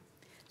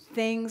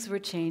 things were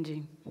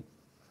changing.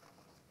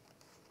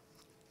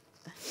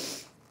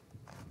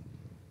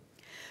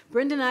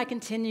 Brenda and I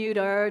continued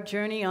our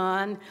journey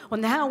on. Well,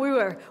 now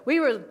we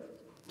were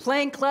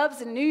playing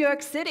clubs in New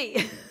York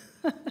City.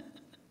 It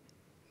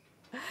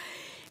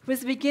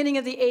was the beginning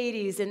of the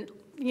 80s, and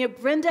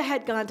Brenda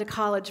had gone to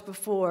college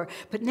before,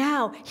 but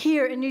now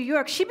here in New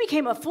York, she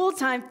became a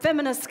full-time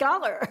feminist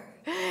scholar.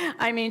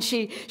 I mean,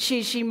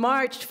 she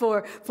marched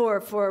for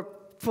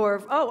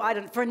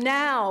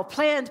now,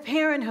 Planned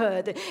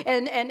Parenthood,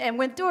 and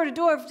went door to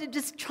door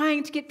just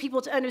trying to get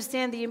people to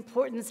understand the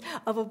importance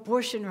of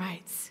abortion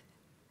rights.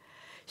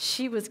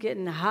 She was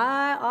getting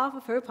high off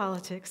of her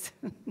politics.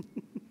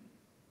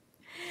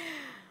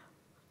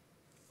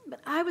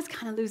 But I was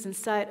kind of losing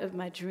sight of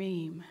my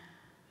dream.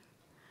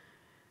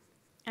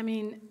 I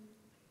mean,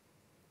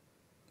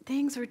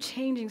 things were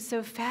changing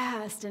so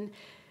fast, and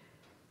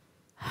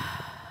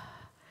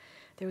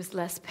there was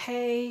less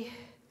pay,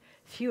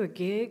 fewer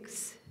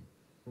gigs,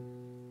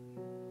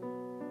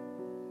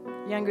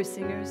 younger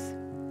singers.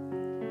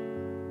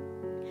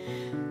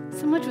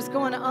 So much was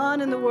going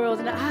on in the world,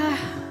 and I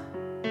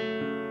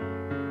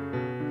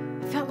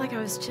felt like I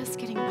was just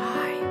getting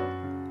by.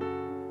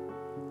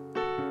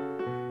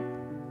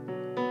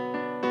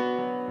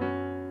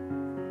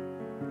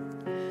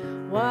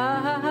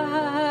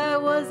 Why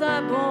was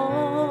I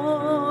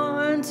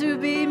born to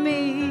be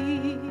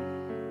me?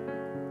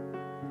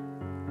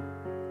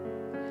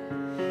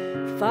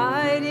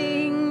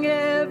 Fighting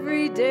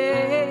every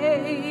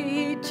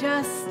day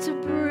just to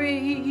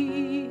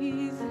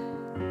breathe.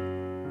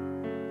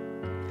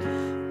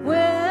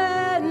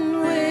 When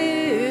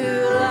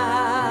will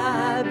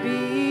I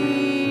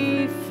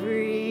be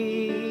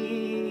free?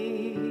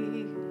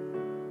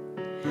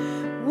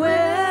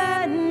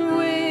 When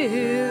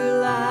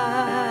will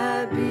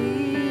I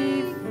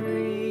be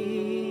free?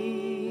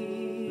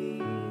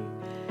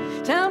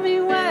 Tell me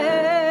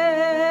when.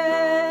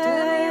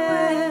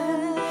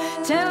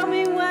 Tell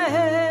me when.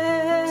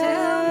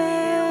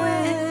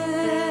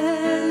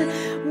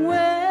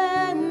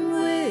 When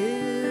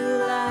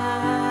will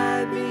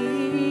I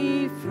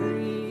be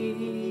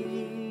free?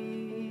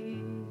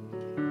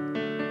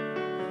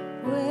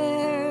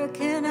 Where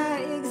can I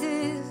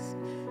exist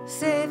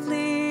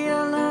safely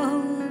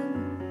alone?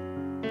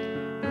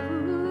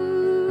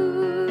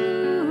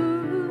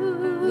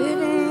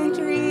 Living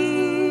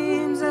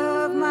dreams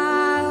of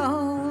my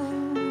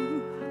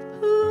own.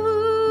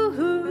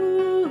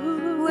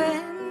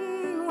 When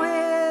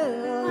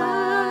will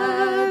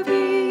I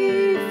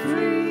be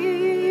free?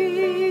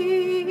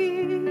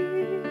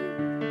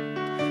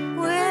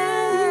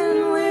 When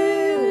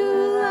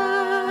will I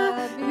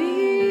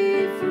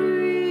be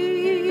free?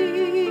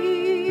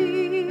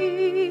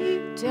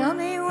 Tell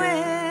me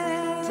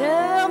when.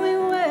 Tell me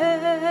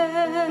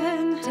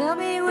when. Tell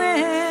me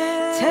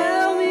when.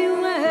 Tell me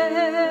when.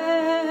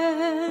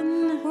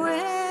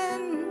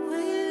 When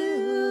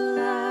will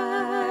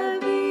I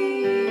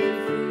be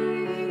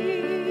free?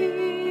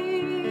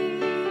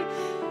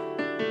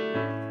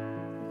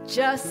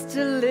 Just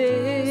to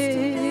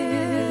live,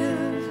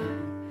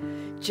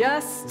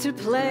 just to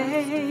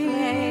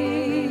play,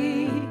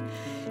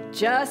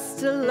 just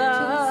to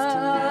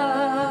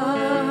love,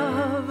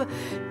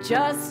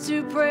 just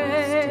to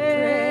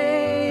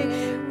pray.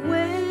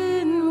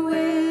 When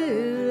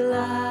will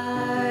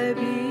I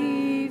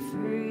be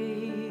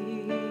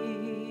free?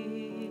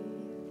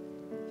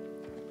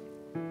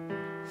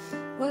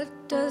 What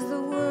does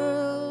the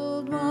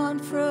world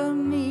want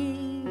from me?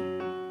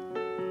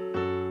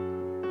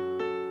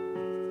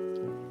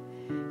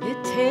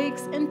 It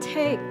takes and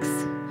takes,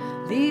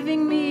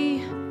 leaving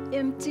me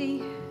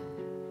empty.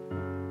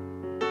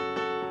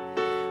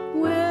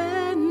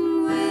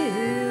 When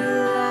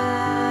will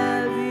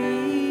I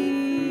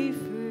be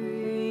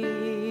free?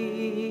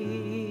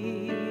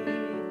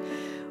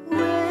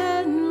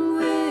 When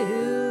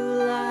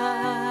will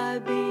I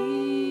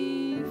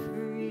be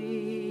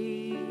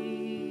free?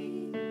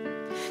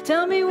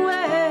 Tell me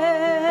when.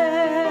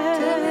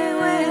 Tell me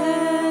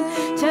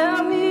when.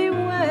 Tell me when.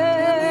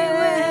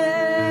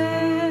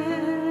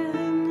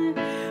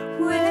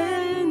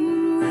 When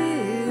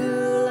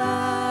will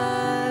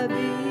I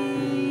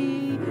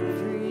be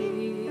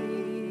free?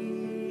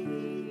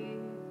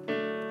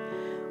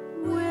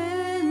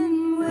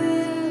 When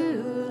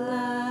will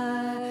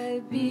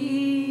I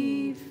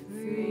be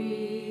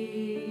free?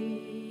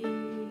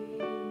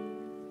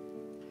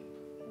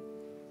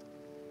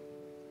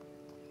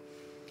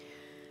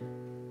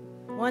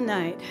 One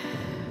night,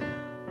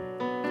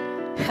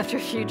 after a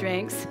few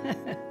drinks,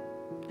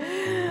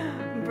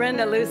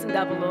 Brenda loosened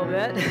up a little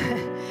bit.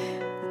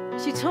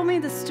 She told me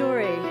the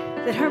story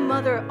that her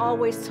mother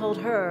always told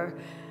her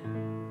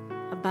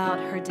about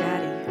her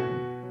daddy.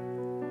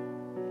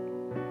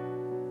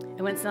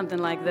 It went something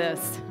like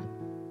this.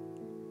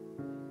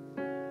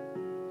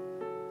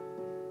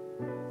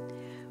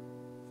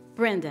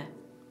 Brenda,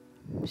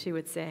 she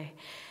would say,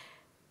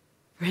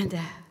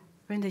 Brenda,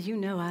 you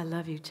know I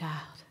love you,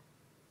 child.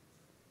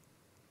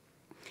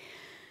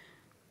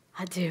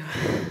 I do.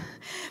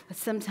 But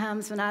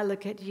sometimes when I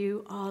look at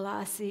you, all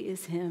I see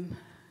is him.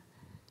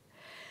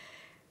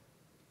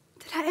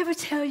 Did I ever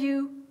tell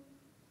you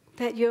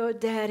that your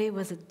daddy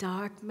was a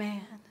dark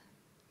man?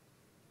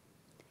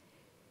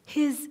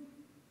 His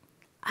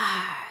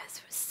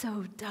eyes were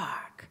so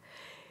dark.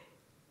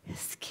 His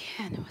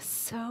skin was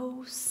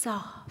so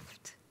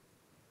soft.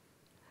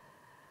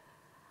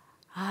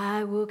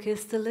 I will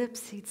kiss the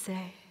lips, he'd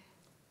say,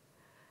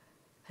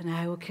 and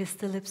I will kiss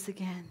the lips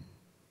again.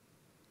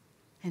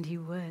 And he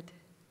would.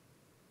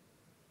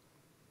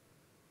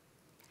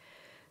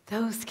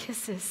 Those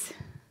kisses,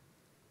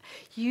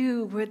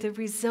 you were the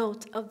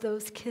result of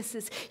those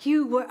kisses.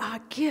 You were our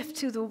gift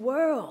to the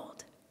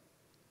world.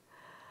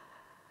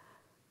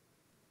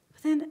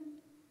 But then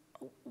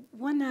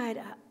one night,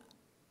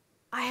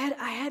 I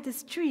had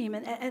this dream,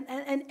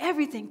 and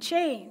everything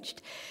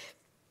changed.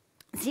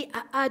 See,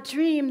 I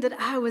dreamed that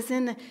I was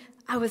in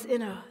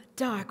a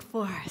dark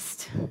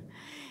forest,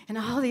 and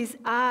all these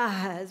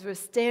eyes were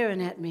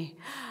staring at me.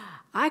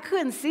 I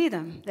couldn't see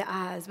them, the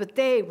eyes, but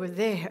they were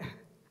there.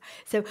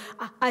 So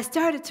I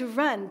started to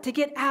run to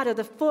get out of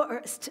the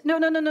forest. No,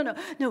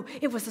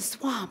 it was a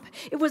swamp.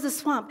 It was a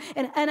swamp.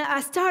 And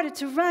I started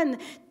to run.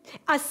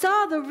 I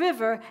saw the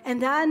river,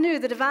 and I knew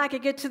that if I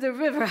could get to the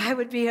river, I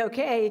would be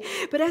okay.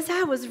 But as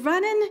I was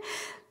running,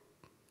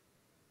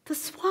 the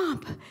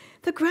swamp,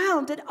 the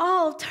ground, it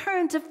all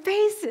turned to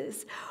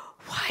faces,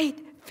 white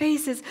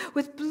faces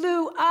with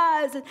blue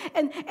eyes.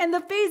 And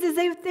the faces,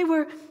 they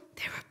were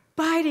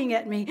biting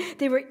at me.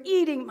 They were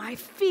eating my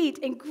feet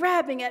and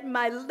grabbing at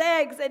my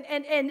legs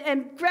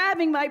and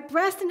grabbing my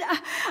breast. And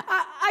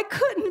I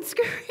couldn't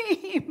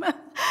scream.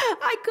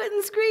 I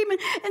couldn't scream.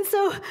 And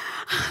so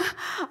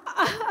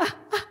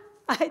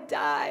I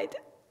died.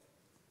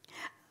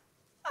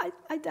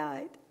 I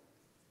died.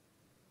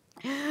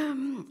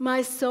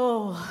 My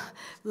soul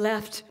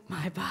left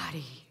my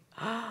body.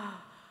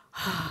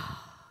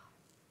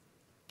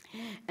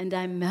 And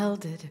I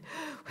melded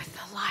with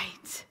the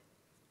light.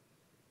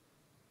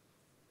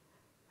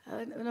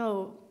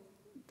 No,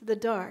 the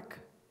dark.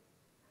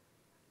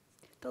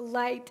 The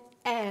light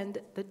and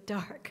the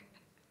dark.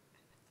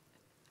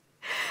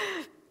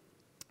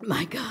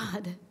 My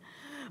God,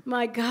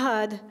 my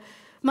God,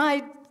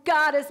 my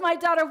goddess, my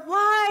daughter,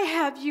 why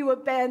have you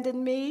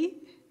abandoned me?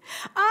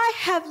 I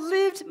have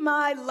lived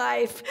my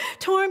life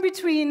torn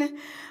between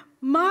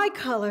my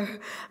color,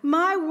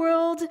 my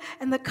world,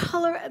 and the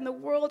color and the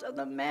world of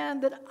the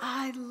man that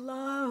I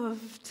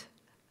loved.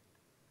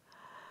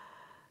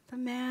 The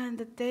man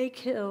that they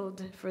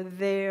killed for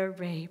their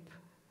rape.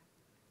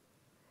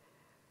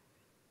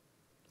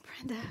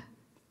 Brenda,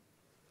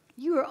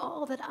 you are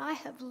all that I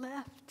have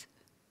left.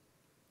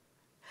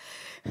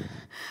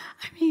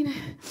 I mean,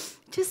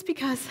 just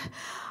because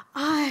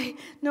I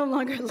no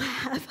longer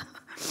laugh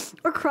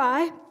or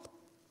cry,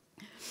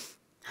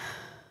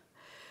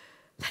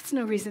 that's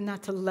no reason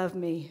not to love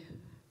me.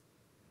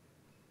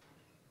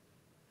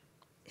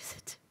 Is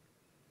it?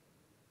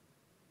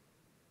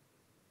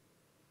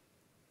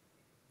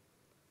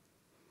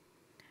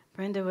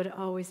 Brenda would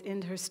always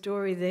end her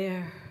story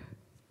there.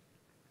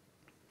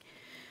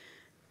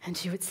 And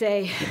she would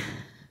say,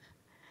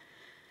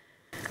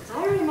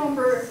 I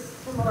remember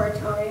the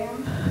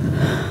moratorium.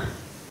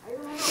 I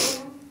remember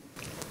women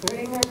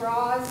burning their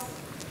bras,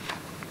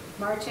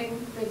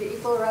 marching for the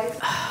equal rights.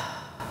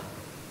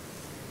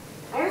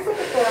 I was at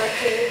the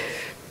barricade.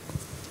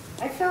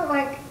 I felt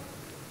like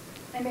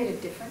I made a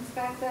difference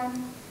back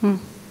then.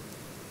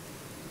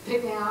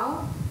 But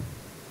now,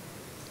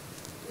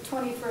 the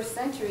 21st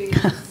century is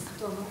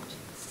still marching.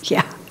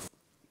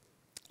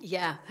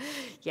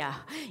 Yeah.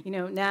 You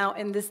know, now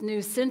in this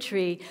new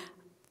century,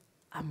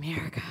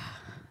 America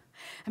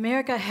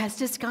has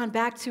just gone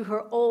back to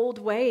her old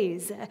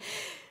ways.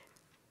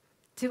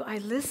 Do I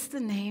list the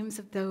names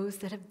of those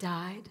that have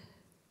died?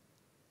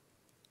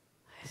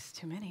 It's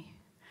too many.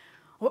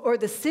 Or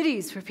the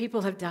cities where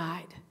people have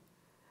died.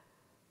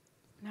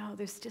 No,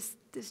 there's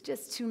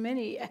just too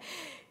many.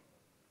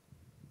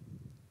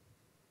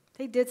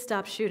 They did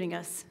stop shooting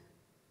us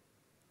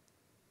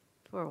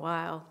for a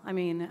while. I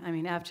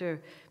mean,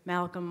 after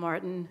Malcolm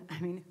Martin,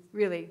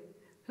 really,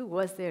 who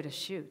was there to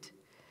shoot?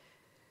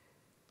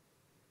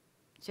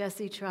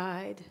 Jesse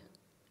tried.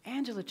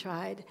 Angela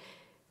tried.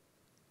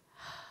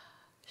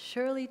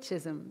 Shirley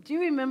Chisholm. Do you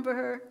remember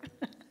her?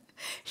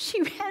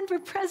 She ran for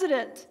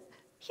president.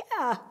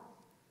 Yeah.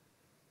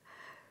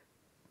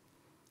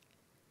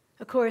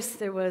 Of course,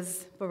 there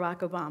was Barack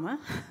Obama,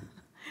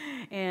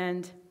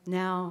 and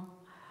now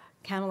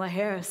Kamala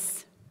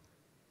Harris.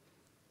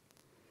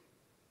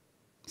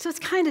 So it's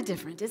kind of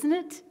different, isn't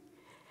it?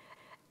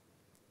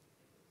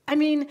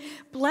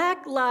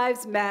 Black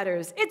Lives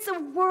Matters. It's a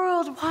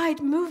worldwide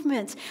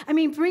movement.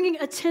 Bringing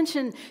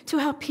attention to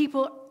how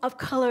people of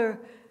color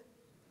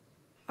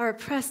are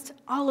oppressed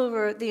all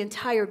over the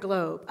entire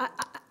globe.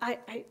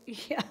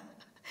 Yeah.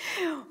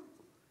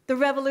 The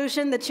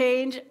revolution, the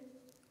change,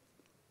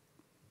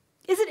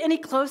 is it any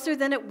closer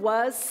than it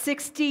was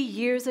 60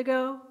 years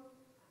ago?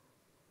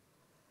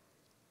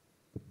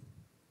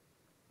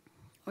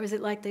 Or is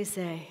it like they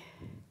say,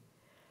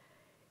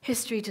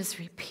 history just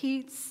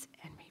repeats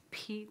and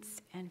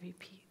repeats and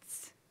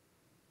repeats?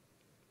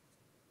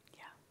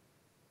 Yeah.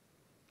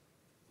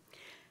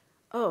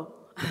 Oh,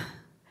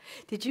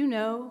 did you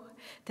know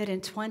that in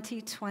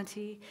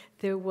 2020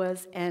 there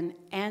was an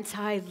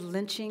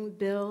anti-lynching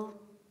bill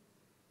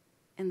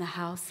in the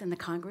House and the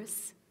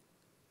Congress?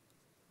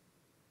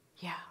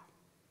 Yeah,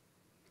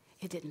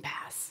 it didn't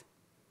pass.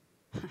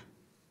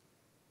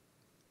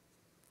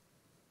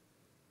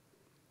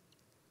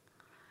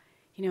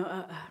 You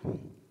know,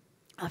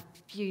 a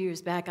few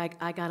years back,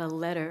 I got a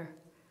letter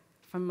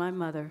from my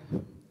mother.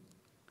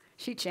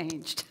 She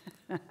changed.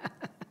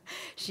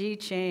 She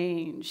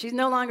changed. She's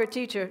no longer a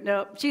teacher.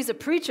 No, she's a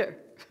preacher.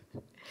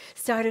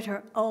 Started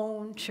her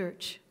own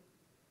church.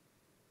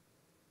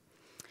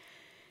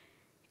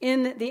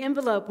 In the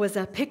envelope was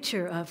a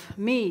picture of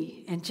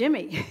me and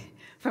Jimmy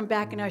from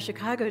back in our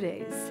Chicago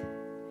days.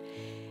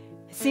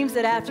 It seems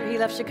that after he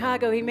left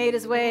Chicago, he made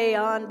his way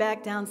on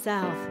back down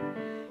south,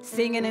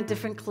 singing in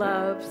different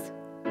clubs.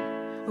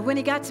 But when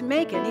he got to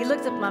Macon, he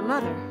looked up my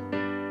mother,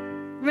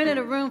 rented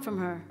a room from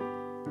her,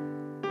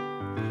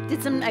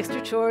 did some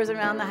extra chores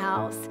around the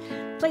house,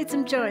 played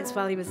some joints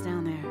while he was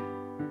down there.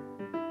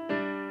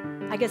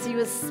 I guess he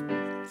was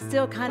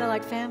still kind of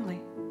like family.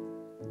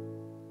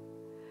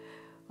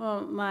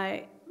 Well,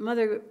 my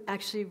mother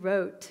actually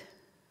wrote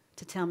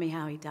to tell me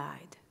how he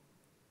died.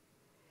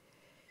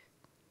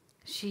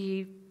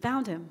 She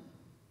found him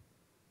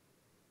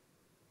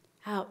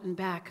out in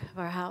back of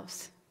our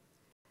house,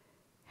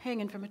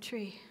 hanging from a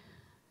tree.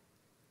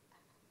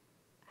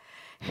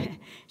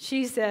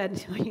 She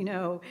said, you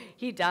know,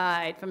 he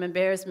died from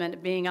embarrassment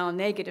of being all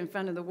naked in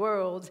front of the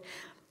world.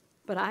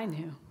 But I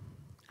knew.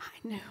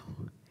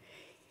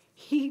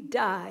 He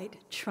died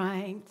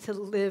trying to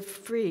live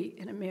free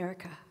in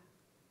America.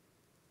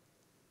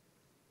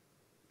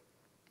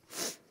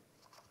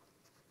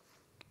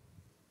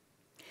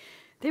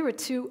 There were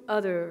 2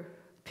 other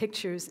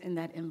pictures in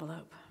that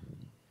envelope.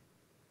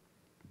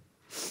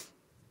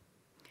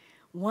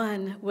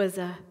 One was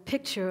a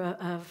picture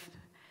of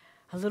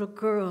a little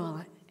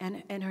girl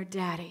and her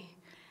daddy.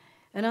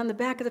 And on the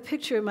back of the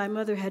picture, my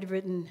mother had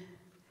written,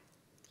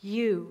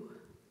 "You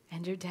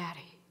and your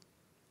daddy."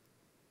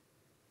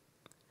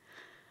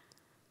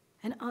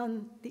 And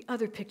on the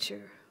other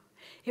picture,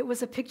 it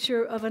was a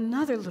picture of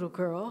another little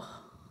girl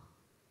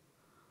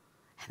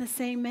and the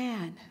same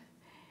man.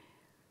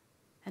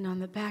 And on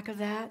the back of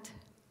that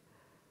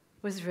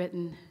was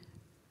written,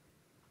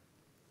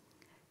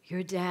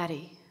 "Your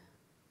daddy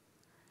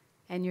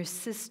and your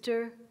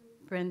sister,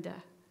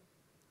 Brenda."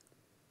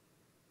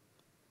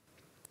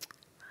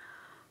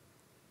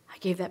 I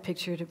gave that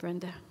picture to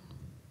Brenda.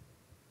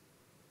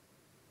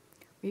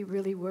 We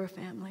really were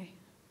family.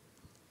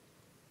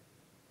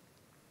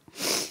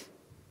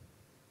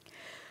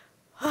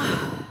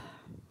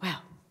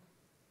 Well,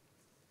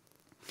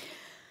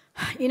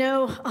 you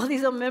know, all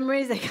these old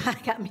memories, they kind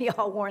of got me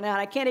all worn out.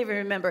 I can't even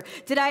remember.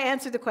 Did I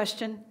answer the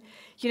question?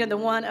 You know, the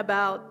one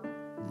about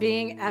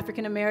being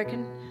African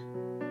American?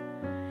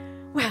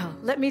 Well,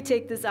 let me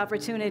take this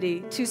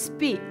opportunity to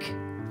speak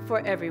for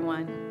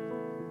everyone.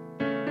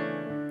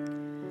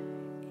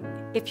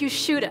 If you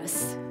shoot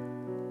us,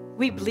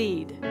 we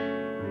bleed,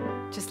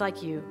 just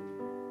like you.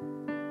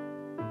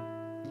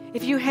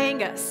 If you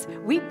hang us,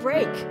 we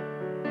break,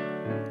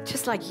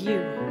 just like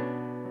you.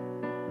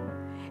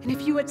 And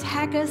if you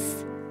attack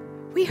us,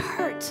 we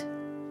hurt,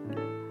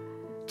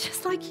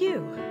 just like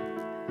you.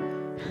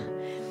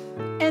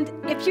 And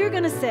if you're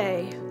going to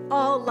say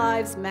all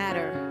lives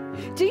matter,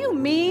 do you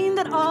mean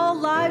that all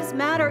lives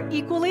matter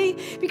equally?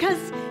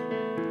 Because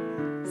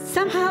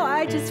somehow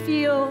I just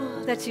feel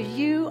that to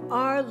you,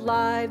 our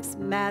lives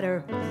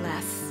matter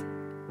less.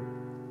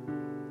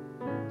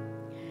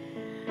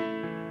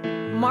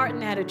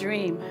 Martin had a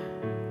dream.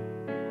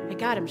 It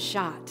got him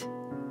shot.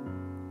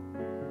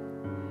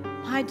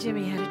 My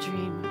Jimmy had a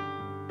dream.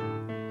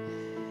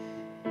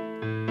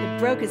 It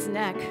broke his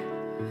neck.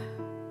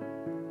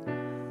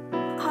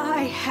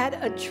 I had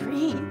a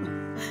dream.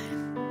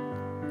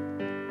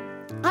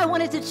 I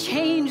wanted to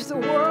change the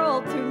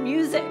world through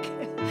music.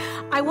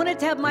 I wanted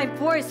to have my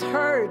voice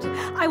heard.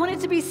 I wanted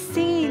to be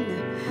seen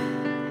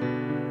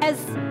as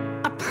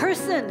a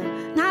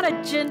person, not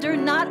a gender,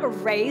 not a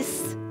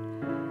race.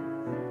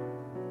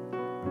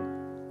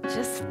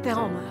 Just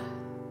Thelma.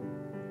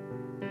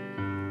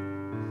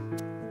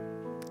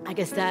 I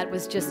guess that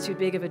was just too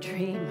big of a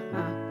dream,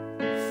 huh?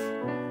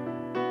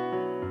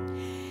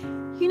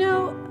 You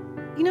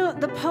know,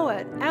 the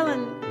poet,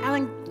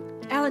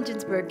 Allen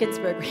Ginsberg,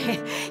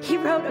 he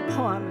wrote a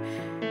poem,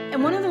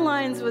 and one of the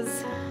lines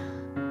was,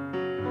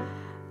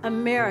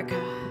 "America,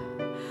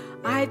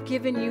 I've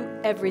given you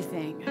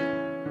everything,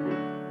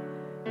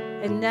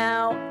 and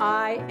now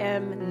I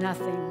am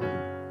nothing."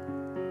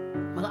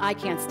 Well, I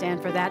can't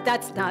stand for that.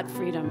 That's not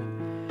freedom.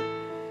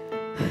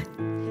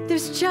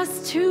 There's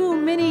just too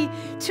many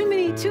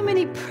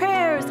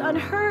prayers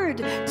unheard,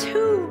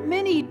 too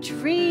many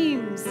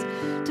dreams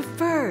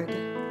deferred.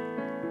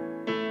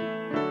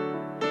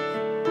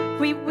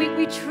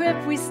 We trip,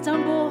 we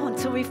stumble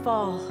until we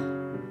fall.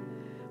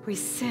 We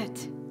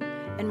sit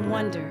and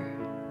wonder.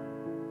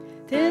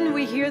 Then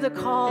we hear the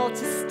call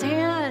to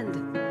stand,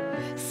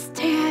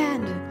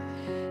 stand,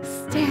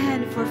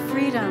 stand for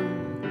freedom.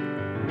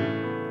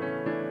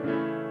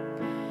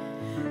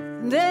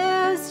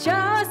 There's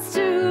just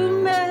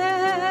too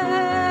many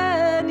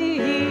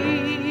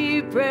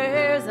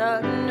prayers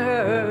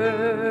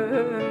unheard.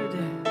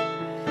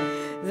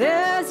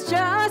 There's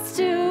just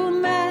too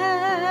many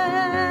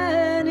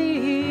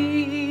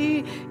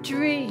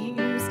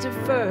dreams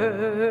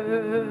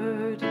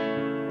deferred.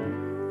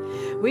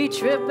 We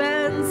trip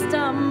and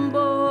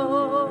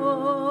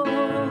stumble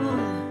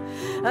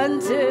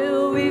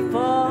until we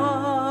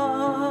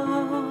fall.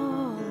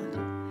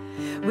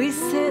 We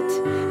sit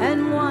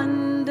and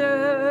wonder,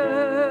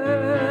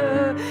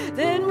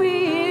 then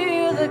we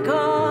hear the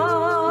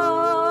call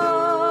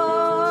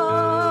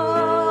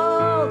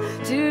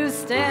to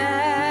stand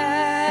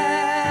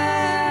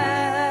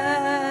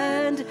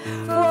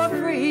for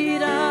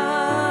freedom.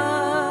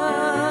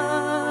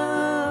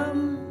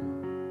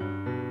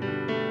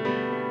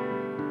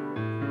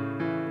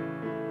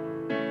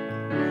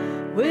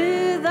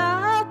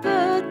 Without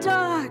the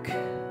dark,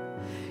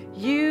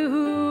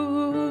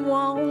 you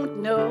won't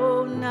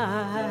know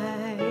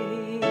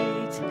night,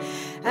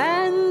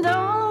 and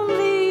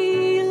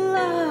only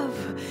love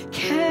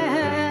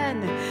can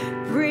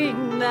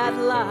bring that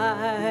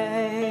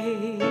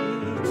light.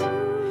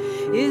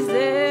 Is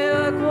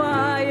there a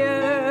choir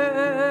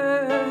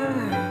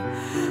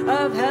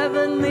of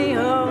heavenly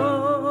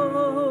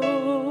hosts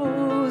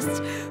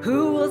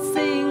who will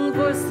sing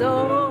for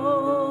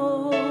souls,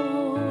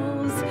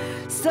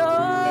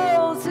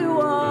 souls who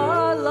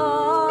are lost?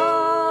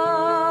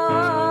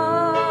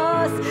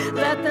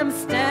 Let them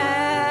stand.